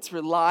faithful. It's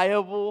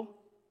reliable.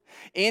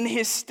 In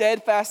His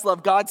steadfast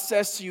love, God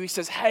says to you, He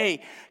says,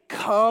 hey,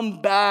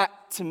 come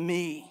back to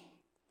me.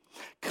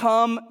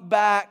 Come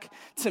back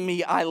to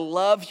me. I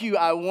love you.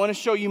 I want to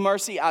show you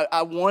mercy.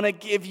 I want to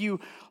give you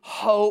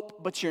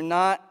hope, but you're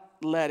not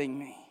letting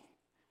me.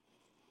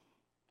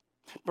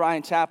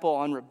 Brian Chappell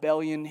on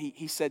rebellion,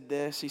 he said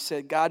this. He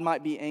said, God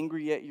might be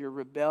angry at your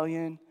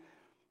rebellion,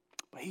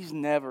 but He's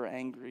never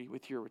angry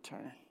with your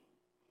return.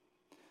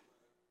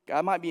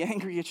 God might be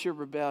angry at your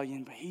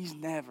rebellion, but He's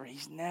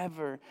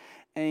never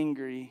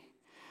angry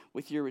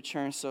with your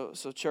return. So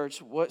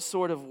church, what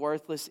sort of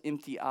worthless,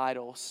 empty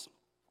idols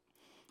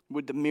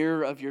would the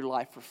mirror of your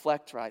life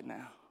reflect right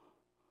now?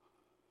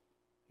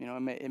 You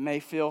know, it may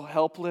feel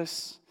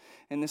helpless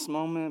in this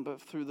moment,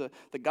 but through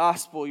the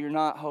gospel, you're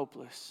not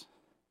hopeless.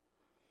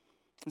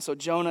 And so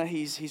Jonah,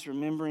 he's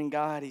remembering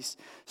God. He's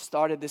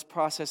started this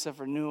process of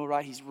renewal,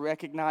 right? He's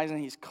recognizing,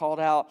 he's called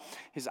out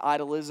his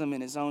idolism in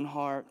his own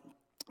heart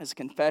as a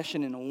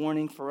confession and a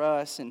warning for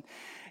us. And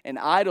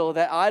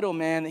that idol,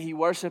 man, that he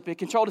worshiped, it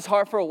controlled his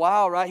heart for a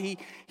while, right?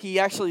 He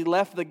actually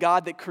left the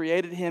God that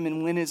created him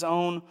and went his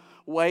own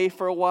way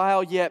for a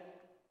while. Yet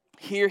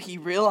here he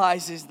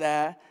realizes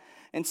that,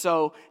 And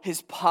so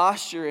his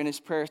posture in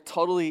his prayer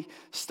totally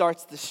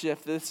starts to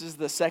shift. This is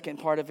the second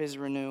part of his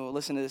renewal.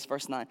 Listen to this,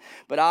 verse 9.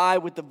 But I,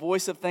 with the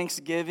voice of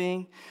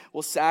thanksgiving,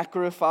 will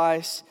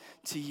sacrifice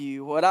to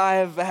you. What I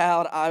have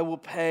vowed, I will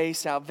pay.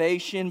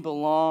 Salvation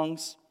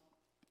belongs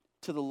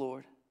to the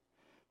Lord.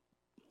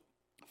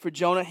 For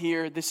Jonah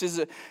here, this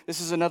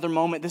is another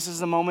moment. This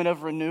is a moment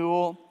of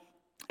renewal,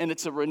 and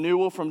it's a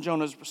renewal from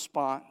Jonah's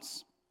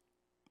response.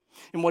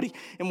 And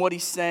what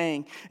he's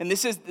saying. And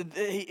this is,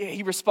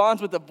 he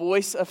responds with a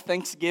voice of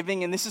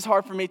thanksgiving. And this is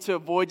hard for me to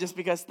avoid just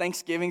because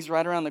Thanksgiving's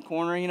right around the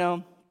corner, you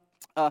know.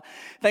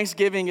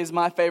 Thanksgiving is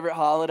my favorite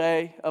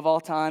holiday of all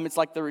time. It's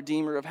like the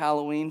redeemer of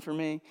Halloween for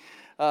me.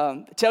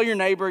 Tell your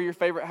neighbor your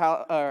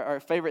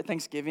favorite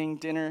Thanksgiving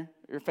dinner,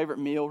 your favorite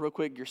meal real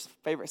quick, your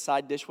favorite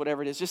side dish,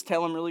 whatever it is. Just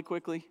tell them really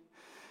quickly.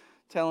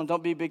 Tell them,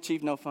 don't be a big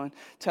chief, no fun.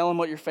 Tell them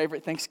what your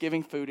favorite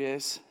Thanksgiving food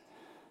is.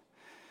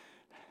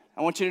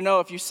 I want you to know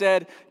if you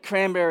said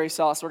cranberry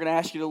sauce, we're going to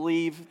ask you to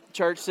leave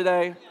church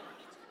today.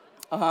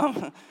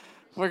 We'll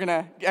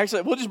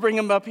just bring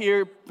them up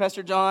here.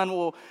 Pastor John,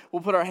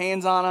 we'll put our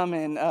hands on them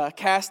and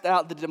cast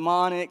out the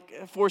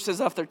demonic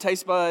forces off their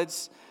taste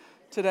buds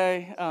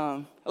today.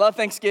 I love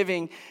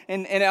Thanksgiving.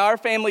 And in our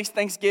family's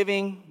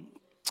Thanksgiving,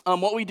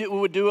 what we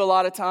would do a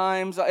lot of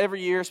times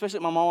every year, especially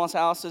at my mom's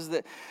house, is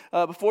that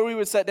before we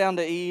would sit down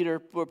to eat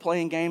or we're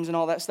playing games and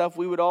all that stuff,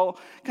 we would all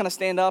kind of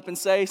stand up and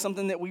say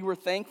something that we were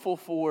thankful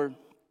for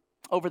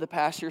over the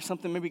past year,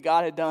 something maybe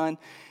God had done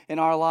in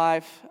our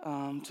life,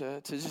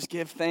 to just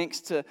give thanks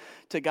to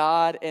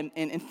God.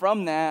 And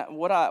from that,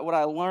 what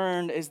I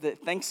learned is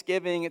that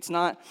Thanksgiving, it's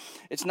not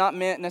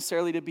meant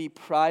necessarily to be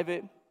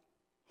private,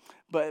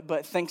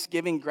 but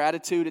Thanksgiving,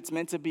 gratitude, it's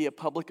meant to be a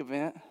public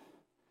event.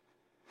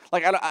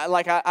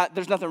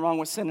 There's nothing wrong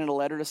with sending a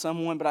letter to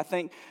someone, but I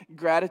think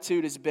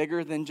gratitude is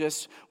bigger than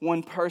just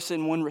one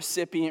person, one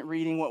recipient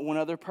reading what one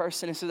other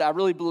person has said. I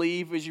really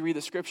believe as you read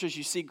the scriptures,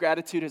 you see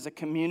gratitude as a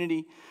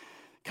community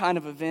kind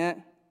of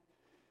event.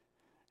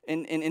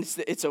 And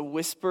it's a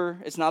whisper.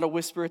 It's not a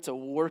whisper, it's a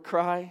war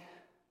cry.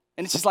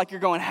 And it's just like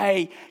you're going,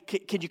 hey,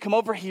 could you come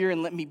over here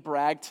and let me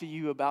brag to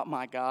you about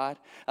my God?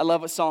 I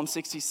love what Psalm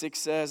 66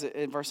 says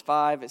in verse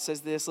 5. It says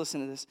this,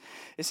 listen to this.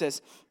 It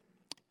says,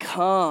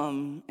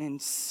 come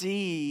and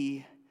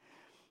see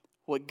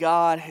what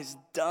God has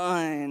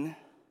done.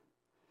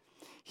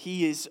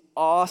 He is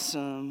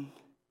awesome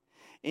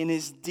in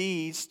his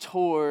deeds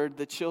toward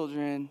the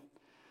children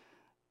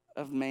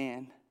of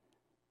man.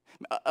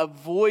 A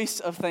voice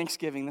of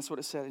thanksgiving. That's what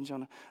it said in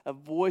Jonah. A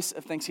voice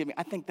of thanksgiving.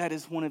 I think that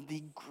is one of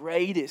the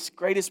greatest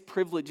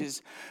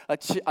privileges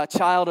a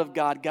child of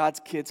God, God's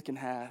kids can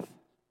have.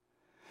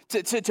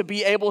 To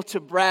be able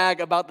to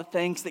brag about the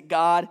things that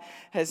God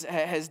has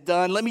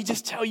done. Let me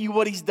just tell you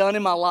what he's done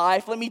in my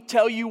life. Let me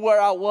tell you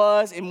where I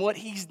was and what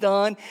he's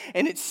done.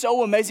 And it's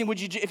so amazing.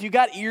 If you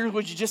got ears,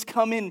 would you just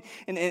come in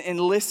and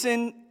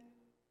listen?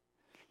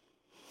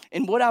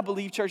 And what I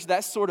believe, church,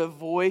 that sort of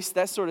voice,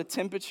 that sort of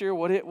temperature,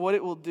 what it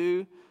will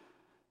do,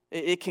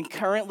 it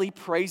concurrently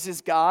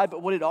praises God,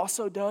 but what it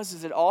also does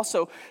is it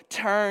also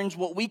turns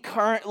what we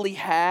currently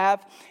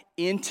have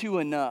into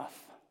enough.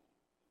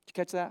 Did you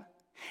catch that?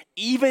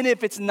 Even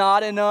if it's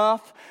not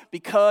enough,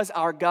 because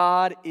our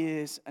God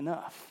is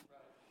enough.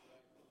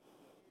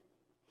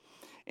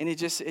 And it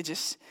just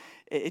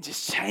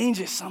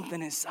changes something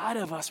inside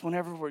of us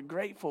whenever we're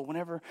grateful,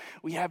 whenever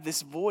we have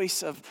this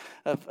voice of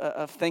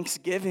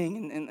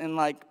thanksgiving. And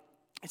like,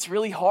 it's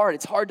really hard.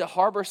 It's hard to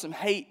harbor some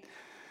hate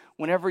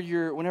whenever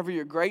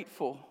you're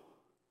grateful.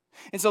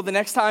 And so the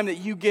next time that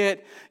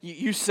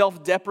you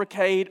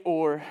self-deprecate,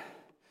 or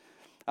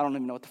I don't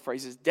even know what the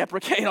phrase is,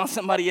 deprecate on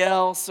somebody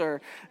else,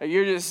 or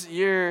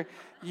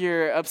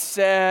you're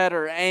upset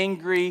or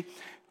angry,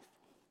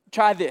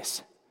 try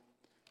this.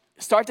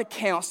 Start to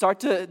count,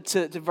 start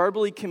to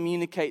verbally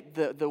communicate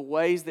the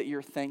ways that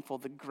you're thankful,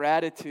 the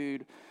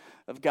gratitude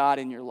of God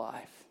in your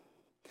life.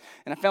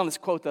 And I found this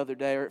quote the other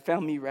day, or it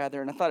found me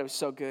rather, and I thought it was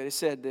so good. It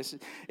said this: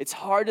 it's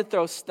hard to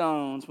throw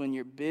stones when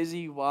you're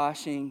busy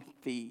washing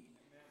feet.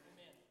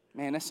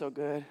 Man, that's so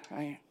good,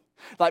 right?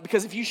 Like,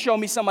 because if you show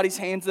me somebody's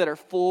hands that are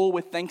full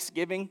with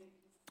thanksgiving,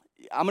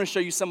 I'm going to show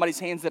you somebody's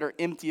hands that are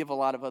empty of a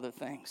lot of other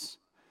things.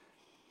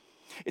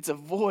 It's a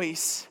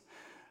voice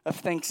of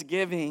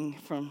thanksgiving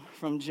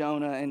from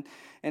Jonah.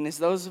 And as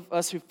those of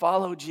us who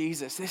follow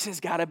Jesus, this has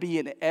got to be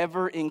an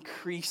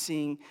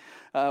ever-increasing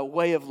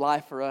way of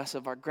life for us,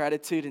 of our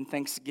gratitude and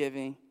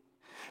thanksgiving.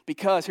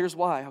 Because here's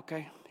why,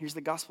 okay? Here's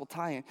the gospel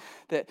tie-in.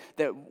 That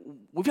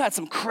we've had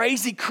some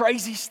crazy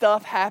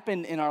stuff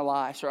happen in our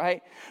lives,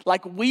 right?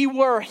 Like, we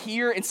were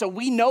here, and so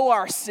we know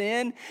our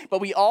sin,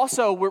 but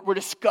we're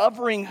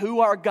discovering who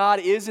our God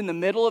is in the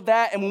middle of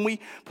that. And when we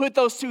put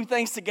those two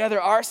things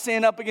together, our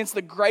sin up against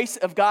the grace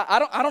of God,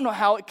 I don't know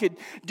how it could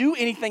do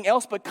anything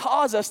else but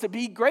cause us to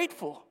be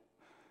grateful.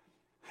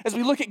 As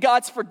we look at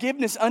God's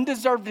forgiveness,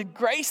 undeserved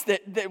grace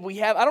that we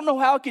have, I don't know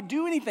how it could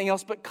do anything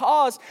else but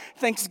cause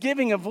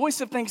thanksgiving, a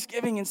voice of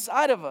thanksgiving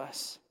inside of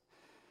us.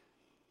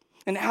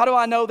 And how do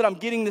I know that I'm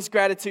getting this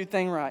gratitude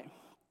thing right?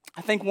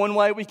 I think one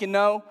way we can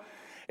know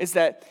is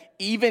that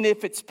even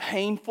if it's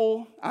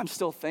painful, I'm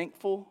still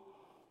thankful.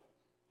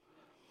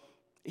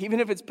 Even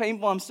if it's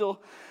painful, I'm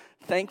still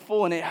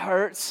thankful, and it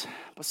hurts,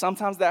 but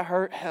sometimes that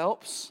hurt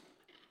helps.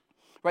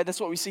 Right,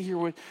 that's what we see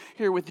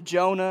here with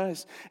Jonah,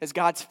 as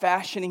God's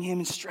fashioning him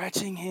and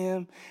stretching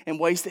him in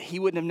ways that he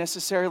wouldn't have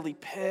necessarily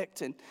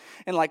picked. And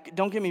like,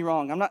 don't get me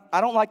wrong, I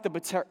don't like the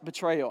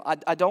betrayal.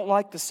 I don't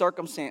like the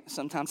circumstance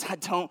sometimes. I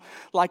don't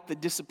like the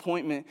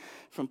disappointment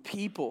from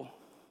people.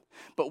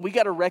 But we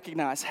got to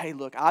recognize, hey,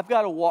 look, I've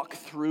got to walk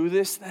through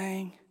this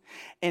thing,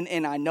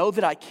 and I know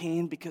that I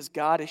can because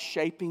God is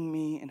shaping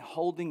me and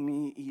holding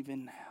me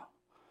even now.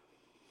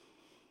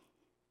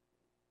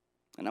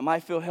 And I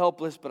might feel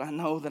helpless, but I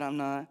know that I'm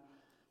not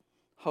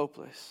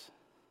hopeless.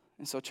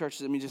 And so,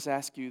 church, let me just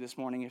ask you this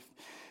morning,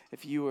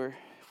 if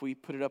we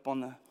put it up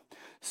on the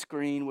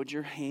screen, would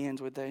your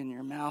hands, would they in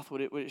your mouth, would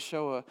it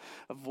show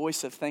a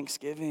voice of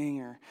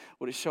thanksgiving, or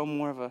would it show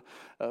more of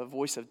a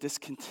voice of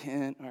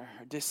discontent or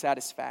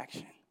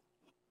dissatisfaction?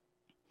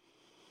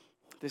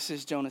 This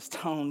is Jonah's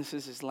tone. This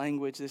is his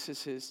language. This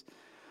is his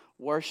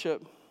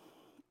worship.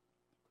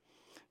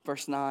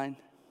 Verse 9.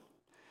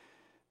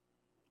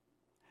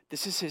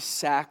 This is his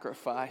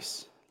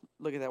sacrifice.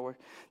 Look at that word.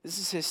 This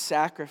is his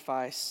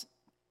sacrifice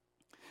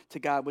to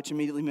God, which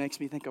immediately makes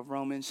me think of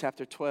Romans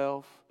chapter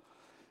 12,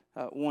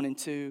 1 and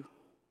 2.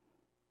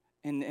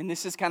 And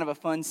this is kind of a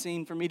fun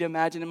scene for me to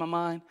imagine in my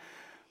mind.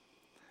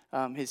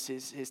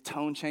 His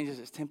tone changes,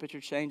 his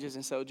temperature changes.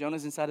 And so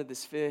Jonah's inside of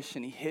this fish,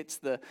 and he hits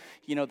the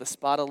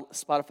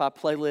Spotify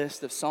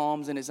playlist of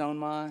Psalms in his own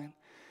mind.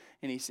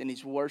 And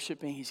he's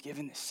worshiping, he's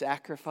giving this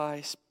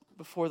sacrifice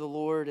before the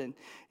Lord, and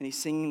he's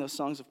singing those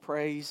songs of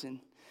praise,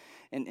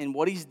 and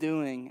what he's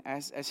doing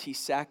as he's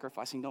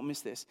sacrificing, don't miss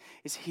this,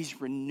 is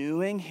he's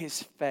renewing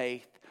his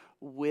faith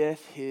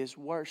with his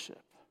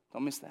worship.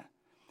 Don't miss that.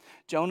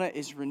 Jonah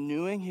is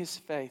renewing his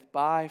faith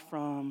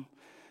byproduct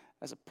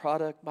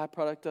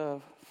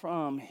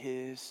from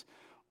his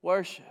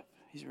worship.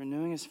 He's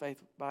renewing his faith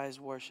by his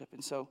worship.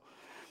 And so,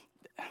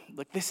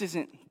 look, this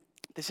isn't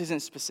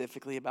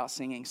specifically about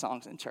singing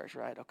songs in church,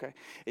 right? Okay,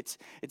 it's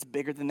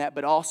bigger than that,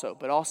 but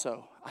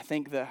also, I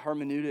think the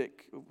hermeneutic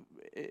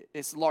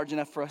is large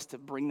enough for us to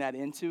bring that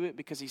into it,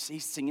 because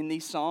he's singing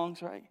these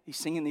songs, right? He's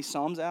singing these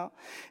psalms out,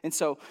 and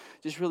so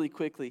just really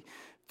quickly,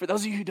 for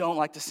those of you who don't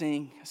like to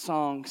sing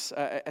songs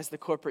as the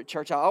corporate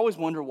church, I always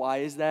wonder why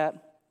is that?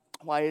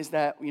 Why is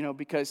that?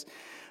 Because.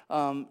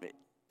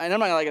 And I'm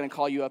not going to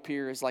call you up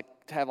here as to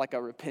have a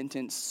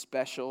repentance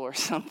special or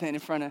something in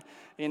front of,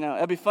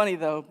 It'd be funny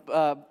though,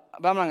 but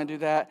I'm not going to do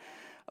that.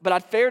 But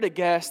I'd fair to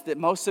guess that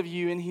most of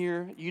you in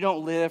here, you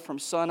don't live from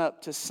sun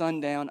up to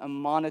sundown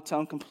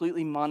a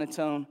completely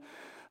monotone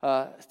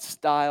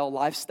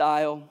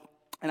lifestyle.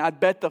 And I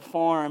bet the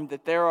farm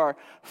that there are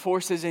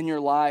forces in your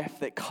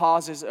life that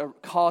cause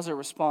a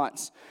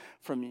response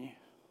from you.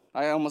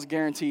 I almost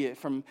guarantee it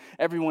from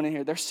everyone in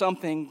here. There's some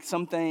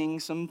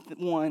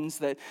ones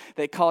that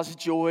cause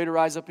joy to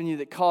rise up in you,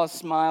 that cause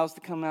smiles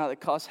to come out, that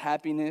cause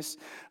happiness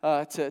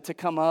to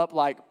come up.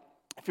 Like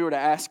if we were to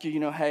ask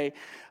you, hey,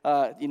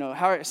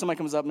 somebody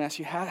comes up and asks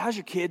you, how's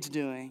your kids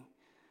doing?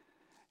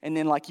 And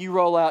then you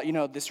roll out,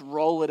 this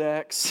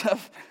Rolodex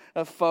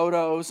of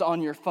photos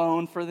on your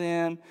phone for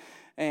them.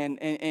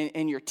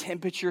 And your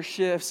temperature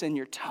shifts and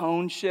your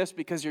tone shifts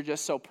because you're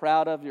just so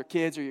proud of your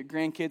kids or your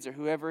grandkids or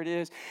whoever it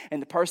is.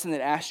 And the person that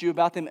asked you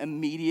about them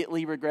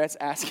immediately regrets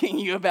asking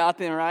you about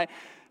them, right?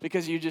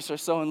 Because you just are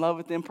so in love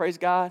with them, praise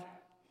God.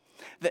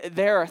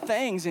 There are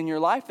things in your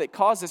life that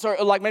cause this. Or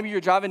maybe you're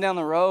driving down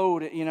the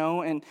road,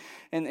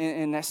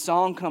 and that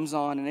song comes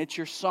on, and it's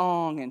your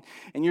song,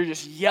 and you're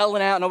just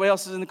yelling out. Nobody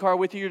else is in the car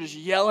with you. You're just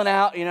yelling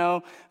out,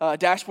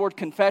 Dashboard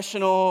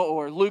Confessional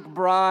or Luke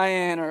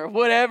Bryan or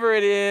whatever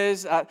it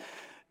is.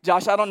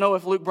 Josh, I don't know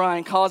if Luke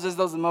Bryan causes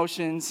those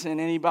emotions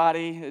in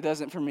anybody. It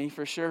doesn't for me,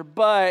 for sure.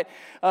 But,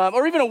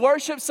 or even a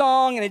worship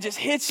song, and it just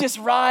hits just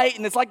right,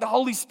 and it's like the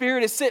Holy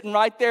Spirit is sitting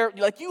right there.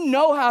 You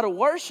know how to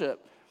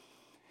worship.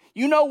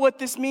 You know what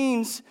this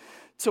means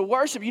to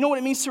worship. You know what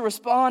it means to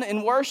respond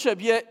in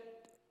worship. Yet,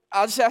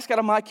 I'll just ask out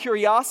of my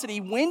curiosity,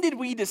 when did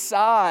we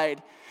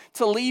decide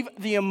to leave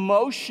the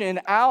emotion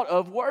out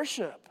of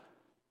worship?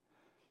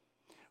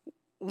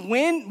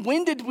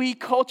 When did we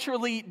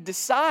culturally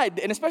decide,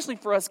 and especially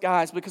for us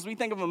guys, because we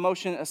think of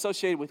emotion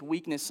associated with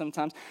weakness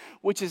sometimes,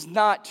 which is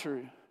not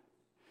true.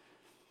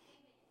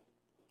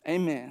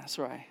 Amen, that's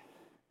right.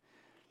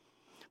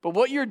 But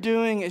what you're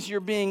doing is you're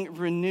being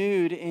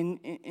renewed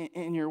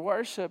in your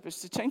worship is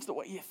to change the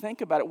way you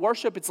think about it.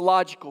 Worship, it's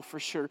logical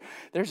for sure.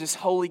 There's this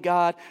holy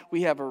God.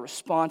 We have a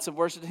response of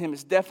worship to Him.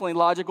 It's definitely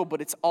logical,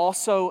 but it's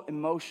also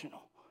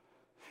emotional.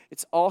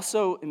 It's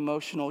also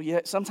emotional.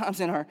 Yet sometimes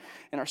in our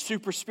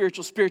super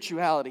spiritual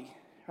spirituality,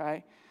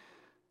 right,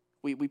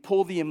 we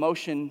pull the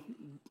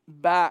emotion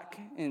back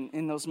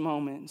in those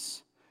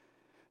moments.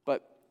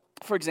 But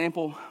for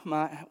example,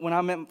 when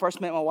I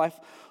first met my wife,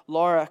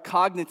 Laura,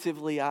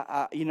 cognitively,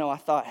 I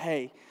thought,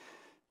 hey,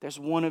 there's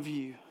one of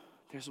you,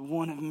 there's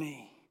one of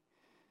me.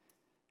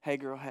 Hey,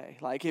 girl, hey.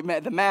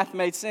 The math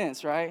made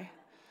sense, right?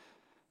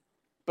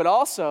 But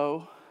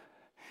also,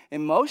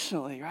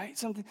 emotionally, right?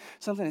 Something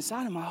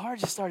inside of my heart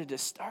just started to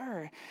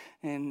stir.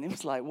 And it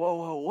was like, whoa,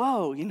 whoa,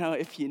 whoa,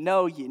 if you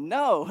know, you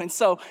know. And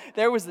so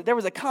there was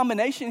a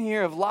combination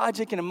here of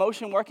logic and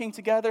emotion working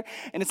together.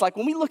 And it's like,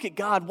 when we look at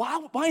God,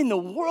 why in the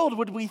world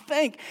would we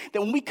think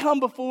that when we come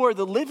before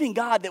the living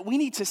God that we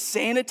need to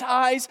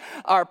sanitize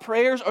our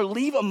prayers or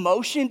leave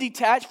emotion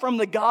detached from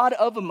the God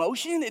of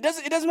emotion? It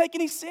doesn't make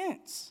any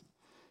sense.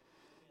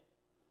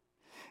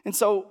 And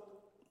so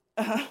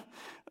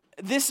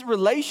this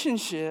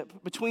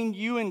relationship between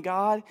you and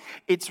God,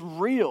 it's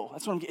real.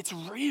 That's what it's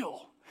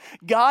real.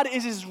 God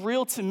is as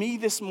real to me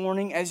this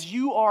morning as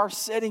you are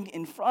sitting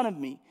in front of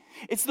me.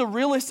 It's the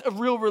realest of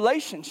real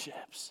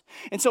relationships.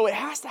 And so it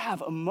has to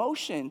have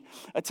emotion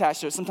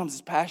attached to it. Sometimes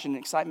it's passion and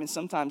excitement.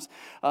 Sometimes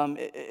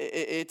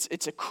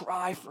it's a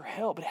cry for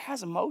help. But it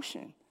has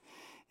emotion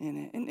in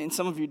it. And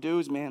some of you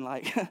dudes, man,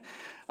 like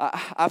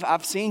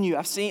I've seen you.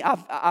 I've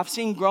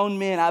seen grown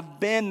men. I've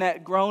been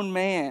that grown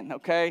man,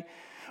 okay,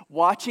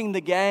 watching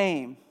the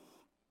game.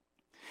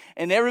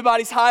 And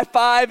everybody's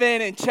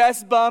high-fiving and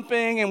chest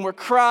bumping and we're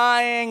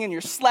crying and you're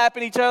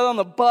slapping each other on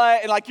the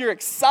butt and like you're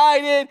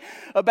excited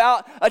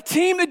about a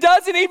team that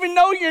doesn't even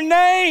know your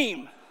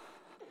name.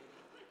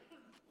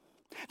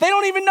 They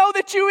don't even know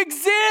that you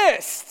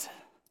exist.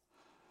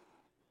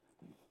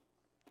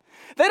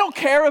 They don't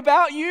care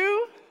about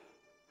you.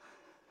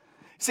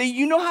 See,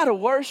 you know how to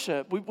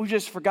worship. We've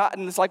just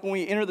forgotten. It's like when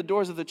we enter the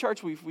doors of the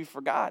church, we've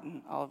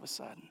forgotten all of a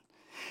sudden.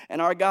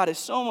 And our God is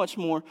so much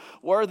more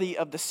worthy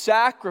of the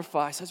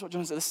sacrifice. That's what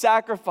Jonah said, the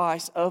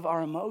sacrifice of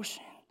our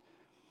emotion.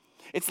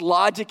 It's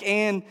logic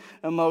and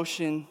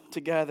emotion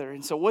together.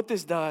 And so what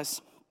this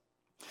does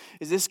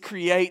is this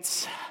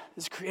creates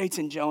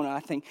in Jonah,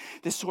 I think,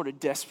 this sort of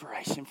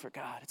desperation for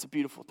God. It's a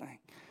beautiful thing.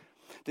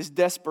 This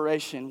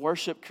desperation.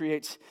 Worship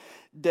creates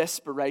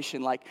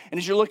desperation. And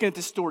as you're looking at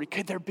this story,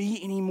 could there be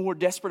any more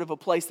desperate of a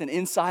place than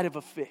inside of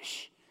a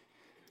fish?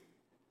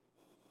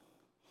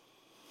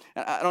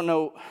 I don't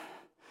know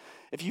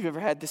if you've ever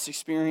had this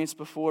experience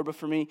before, but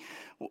for me,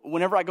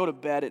 whenever I go to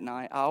bed at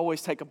night, I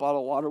always take a bottle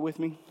of water with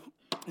me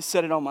and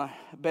set it on my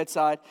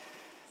bedside.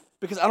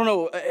 Because I don't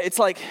know, it's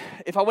like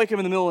if I wake up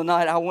in the middle of the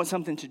night, I want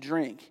something to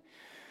drink.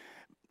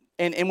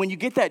 And when you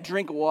get that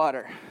drink of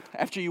water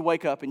after you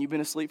wake up and you've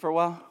been asleep for a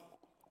while,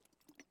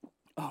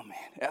 oh man,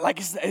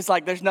 it's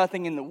like there's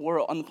nothing in the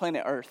world, on the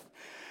planet Earth,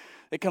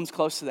 that comes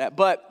close to that.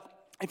 But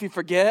if you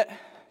forget,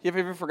 you've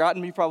ever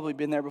forgotten? You've probably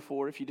been there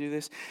before if you do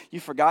this.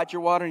 You forgot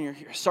your water and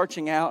you're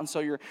searching out, and so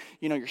you're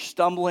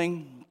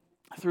stumbling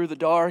through the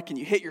dark and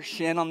you hit your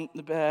shin on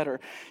the bed or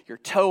your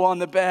toe on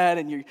the bed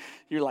and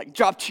you're like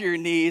drop to your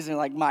knees and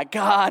like, my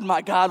God,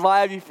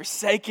 why have you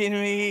forsaken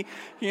me?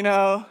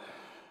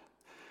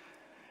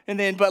 And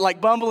then, but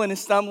like bumbling and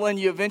stumbling,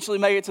 you eventually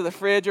make it to the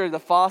fridge or the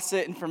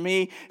faucet. And for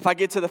me, if I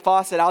get to the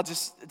faucet, I'll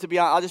just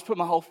put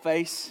my whole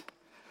face.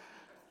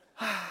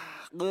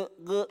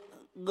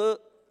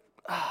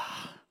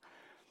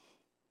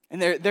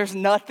 And there's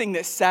nothing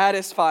that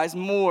satisfies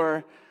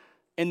more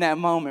in that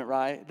moment,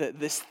 right?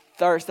 This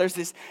thirst,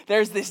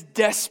 there's this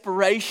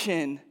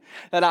desperation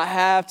that I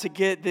have to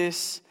get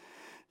this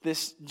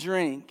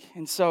drink.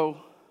 And so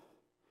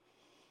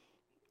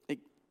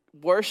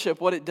worship,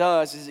 what it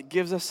does is it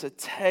gives us a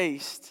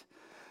taste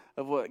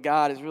of what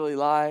God is really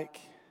like.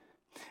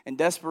 And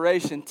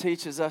desperation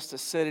teaches us to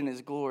sit in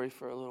His glory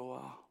for a little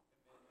while.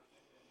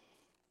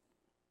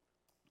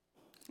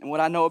 And what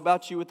I know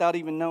about you without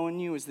even knowing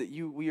you is that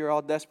we are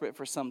all desperate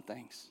for some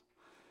things.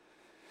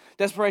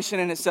 Desperation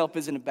in itself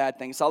isn't a bad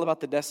thing. It's all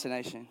about the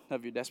destination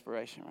of your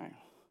desperation, right?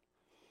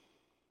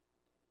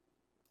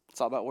 It's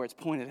all about where it's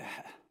pointed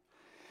at.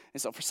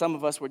 And so for some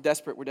of us, we're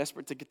desperate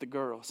to get the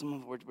girl. Some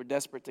of us, we're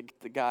desperate to get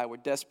the guy. We're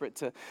desperate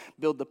to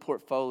build the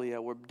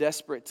portfolio. We're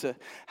desperate to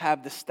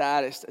have the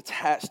status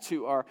attached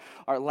to our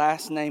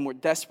last name. We're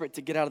desperate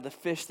to get out of the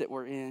fish that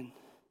we're in.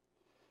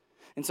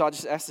 And so I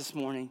just asked this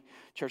morning,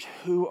 church,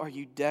 who are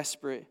you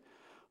desperate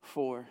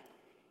for?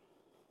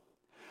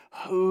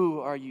 Who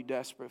are you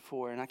desperate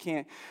for? And I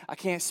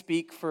can't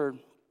speak for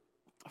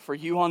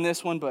you on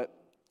this one, but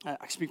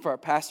I speak for our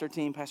pastor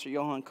team, Pastor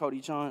Johan,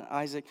 Cody, John,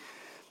 Isaac.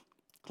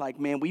 Like,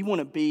 man, we want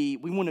to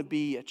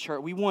be a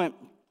church. We want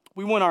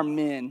our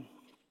men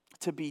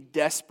to be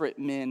desperate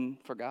men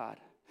for God.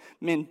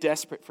 Men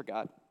desperate for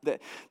God,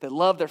 that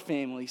love their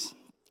families,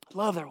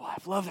 love their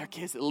wife, love their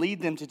kids, that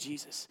lead them to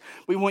Jesus.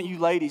 We want you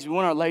ladies, we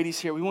want our ladies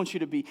here, we want you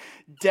to be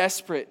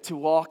desperate to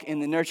walk in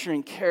the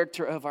nurturing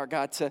character of our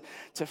God, to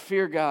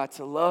fear God,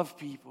 to love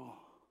people.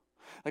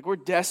 Like, we're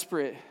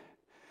desperate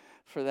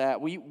for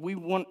that. We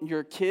want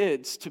your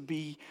kids to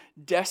be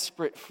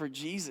desperate for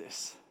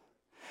Jesus.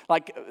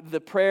 Like,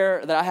 the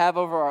prayer that I have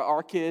over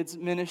our kids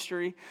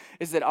ministry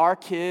is that our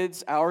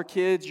kids,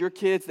 your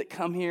kids that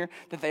come here,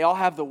 that they all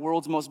have the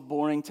world's most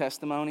boring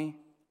testimony.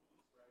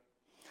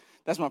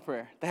 That's my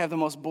prayer. They have the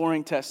most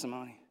boring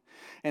testimony.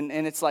 And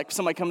it's like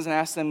somebody comes and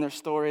asks them their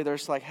story. They're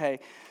just like, hey,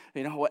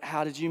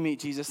 how did you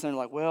meet Jesus? And they're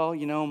like, well,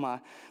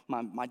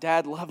 my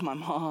dad loved my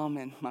mom,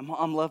 and my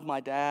mom loved my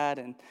dad,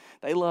 and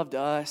they loved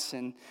us,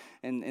 and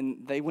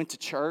they went to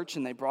church,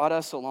 and they brought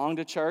us along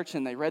to church,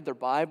 and they read their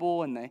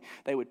Bible, and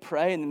they would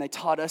pray, and then they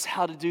taught us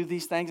how to do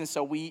these things. And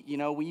so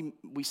we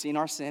seen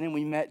our sin, and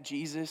we met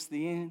Jesus,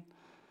 the end.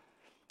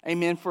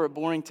 Amen for a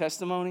boring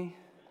testimony.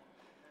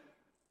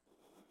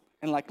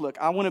 And like, look,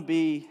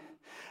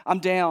 I'm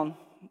down.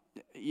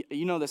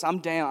 You know this. I'm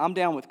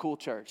down with cool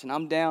church, and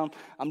I'm down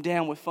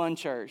with fun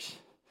church.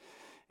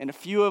 And a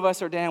few of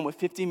us are down with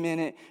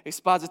 50-minute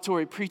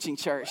expository preaching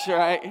church,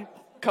 right?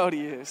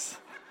 Cody is.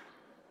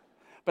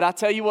 But I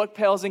tell you what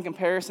pales in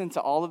comparison to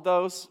all of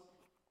those,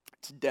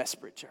 it's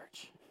desperate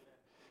church.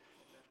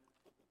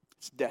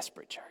 It's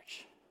desperate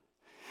church.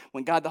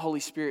 When God the Holy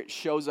Spirit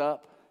shows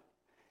up,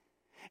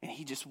 and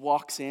he just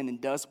walks in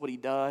and does what he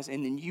does.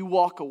 And then you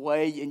walk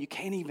away and you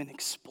can't even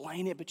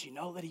explain it, but you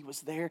know that he was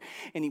there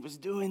and he was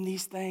doing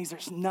these things.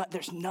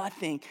 There's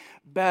nothing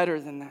better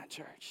than that,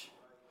 church.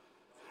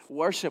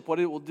 Worship, what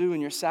it will do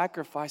in your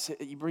sacrifice,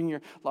 you bring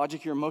your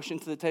logic, your emotion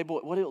to the table.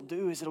 What it'll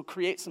do is it'll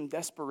create some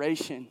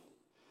desperation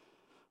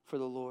for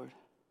the Lord.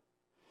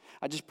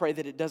 I just pray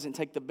that it doesn't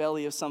take the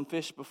belly of some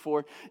fish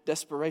before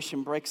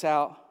desperation breaks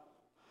out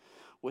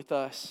with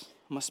us.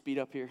 I'm going to speed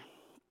up here.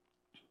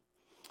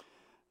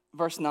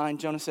 Verse 9,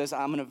 Jonah says,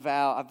 I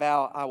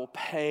vow I will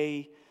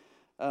pay.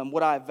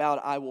 What I vowed,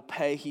 I will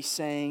pay. He's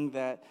saying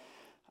that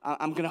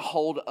I'm going to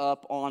hold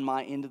up on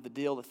my end of the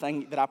deal. The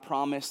thing that I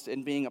promised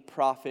in being a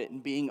prophet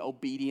and being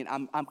obedient,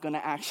 I'm going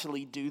to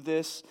actually do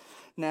this.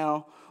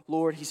 Now,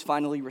 Lord, he's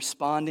finally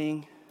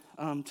responding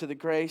to the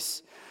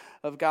grace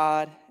of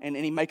God. And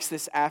he makes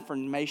this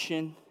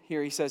affirmation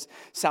here. He says,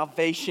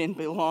 salvation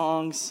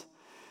belongs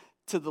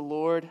to the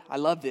Lord. I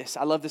love this.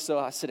 So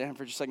I'll sit down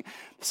for just a second.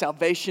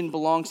 Salvation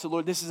belongs to the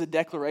Lord. This is a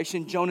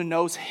declaration. Jonah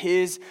knows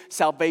his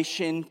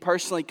salvation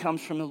personally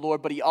comes from the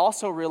Lord, but he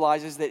also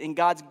realizes that in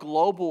God's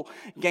global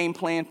game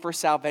plan for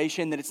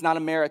salvation, that it's not a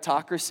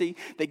meritocracy,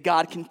 that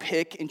God can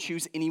pick and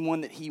choose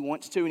anyone that he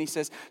wants to. And he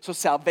says, so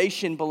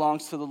salvation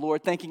belongs to the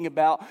Lord. Thinking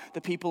about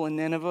the people in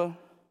Nineveh.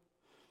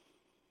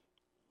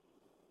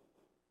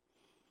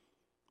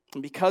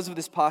 And because of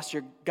this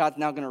posture, God's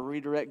now going to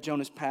redirect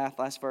Jonah's path.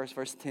 Last verse,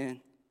 verse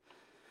 10.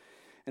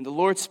 And the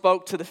Lord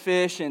spoke to the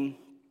fish, and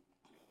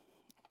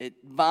it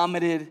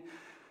vomited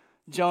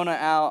Jonah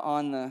out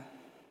on the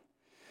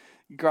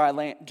dry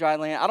land.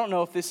 I don't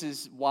know if this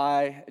is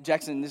why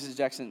this is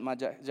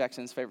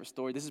Jackson's favorite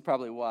story. This is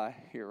probably why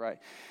here, right?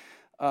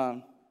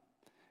 The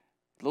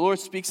Lord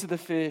speaks to the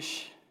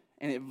fish,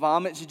 and it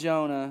vomits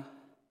Jonah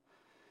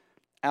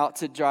out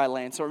to dry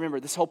land. So remember,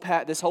 this whole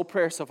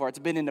prayer so far, it's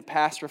been in the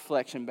past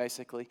reflection,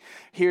 basically.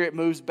 Here it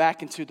moves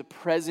back into the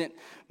present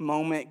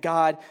moment.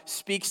 God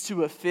speaks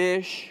to a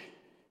fish,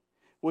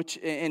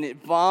 and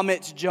it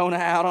vomits Jonah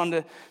out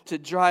onto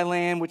dry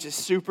land, which is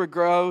super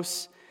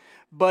gross.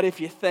 But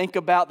if you think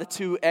about the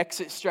two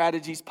exit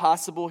strategies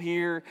possible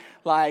here,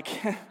 like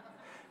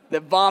the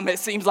vomit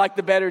seems like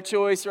the better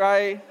choice,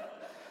 right?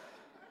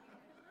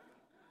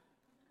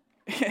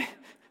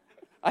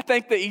 I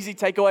think the easy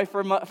takeaway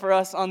for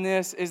us on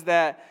this is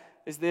that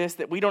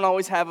we don't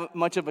always have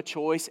much of a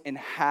choice in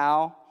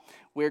how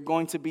we're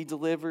going to be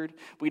delivered.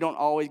 We don't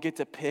always get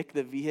to pick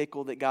the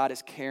vehicle that God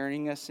is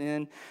carrying us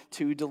in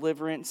to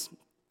deliverance.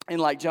 And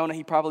like Jonah,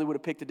 he probably would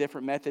have picked a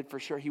different method for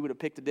sure. He would have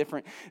picked a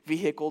different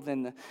vehicle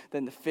than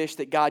the fish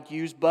that God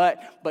used.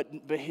 But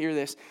hear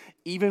this,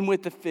 even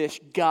with the fish,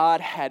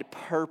 God had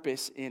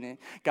purpose in it.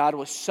 God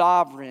was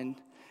sovereign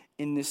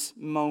in this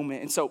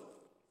moment. And so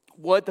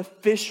what the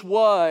fish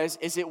was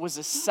it was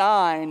a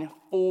sign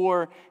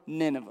for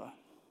Nineveh.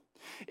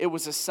 It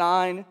was a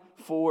sign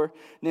for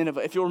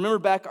Nineveh. If you'll remember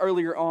back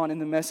earlier on in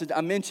the message,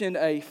 I mentioned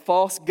a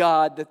false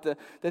god that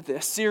the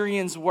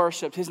Assyrians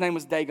worshipped. His name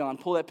was Dagon.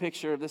 Pull that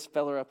picture of this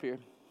fella up here.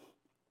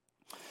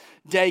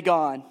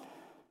 Dagon.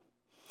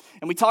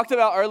 And we talked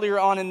about earlier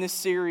on in this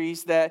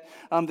series that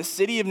the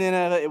city of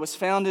Nineveh, it was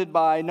founded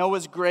by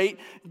Noah's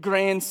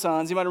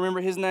great-grandsons. You might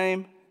remember his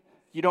name.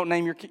 You don't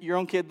name your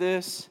own kid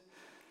this.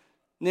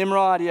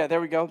 Nimrod, yeah,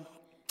 there we go.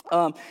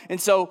 And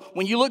so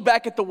when you look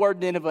back at the word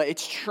Nineveh,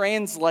 it's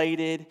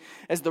translated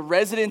as the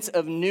residents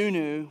of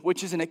Nunu,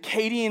 which is an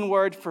Akkadian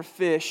word for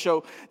fish.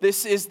 So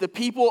this is the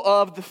people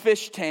of the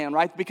fish town,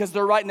 right? Because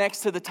they're right next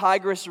to the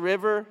Tigris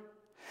River.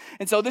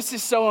 And so this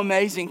is so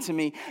amazing to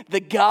me. The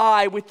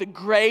guy with the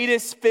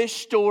greatest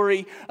fish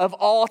story of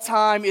all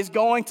time is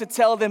going to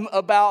tell them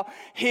about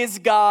his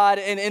God,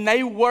 and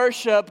they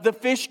worship the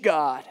fish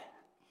god.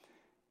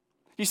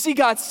 You see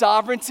God's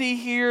sovereignty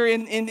here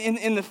in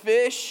the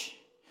fish?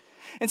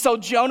 And so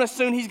Jonah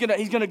soon, he's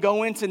gonna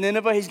go into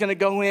Nineveh. He's gonna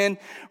go in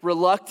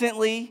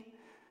reluctantly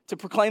to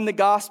proclaim the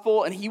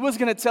gospel, and he was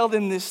going to tell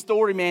them this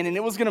story, man, and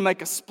it was going to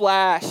make a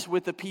splash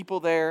with the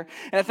people there.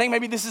 And I think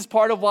maybe this is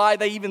part of why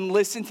they even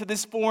listened to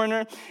this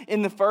foreigner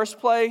in the first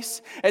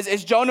place.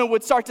 As Jonah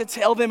would start to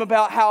tell them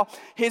about how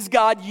his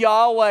God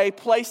Yahweh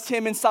placed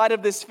him inside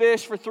of this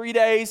fish for 3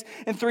 days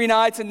and 3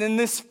 nights, and then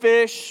this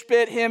fish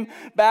spit him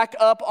back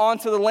up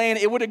onto the land,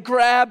 it would have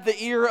grabbed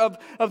the ear of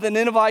the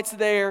Ninevites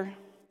there.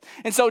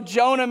 And so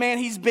Jonah, man,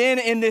 he's been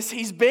in this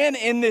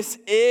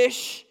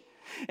ish,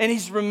 and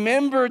he's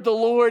remembered the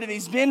Lord, and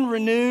he's been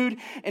renewed.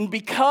 And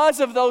because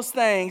of those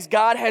things,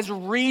 God has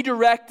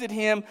redirected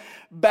him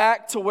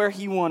back to where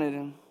he wanted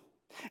him.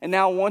 And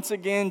now once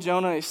again,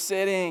 Jonah is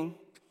sitting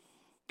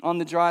on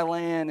the dry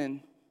land,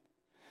 and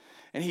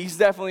he's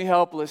definitely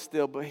helpless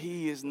still, but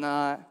he is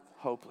not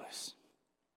hopeless.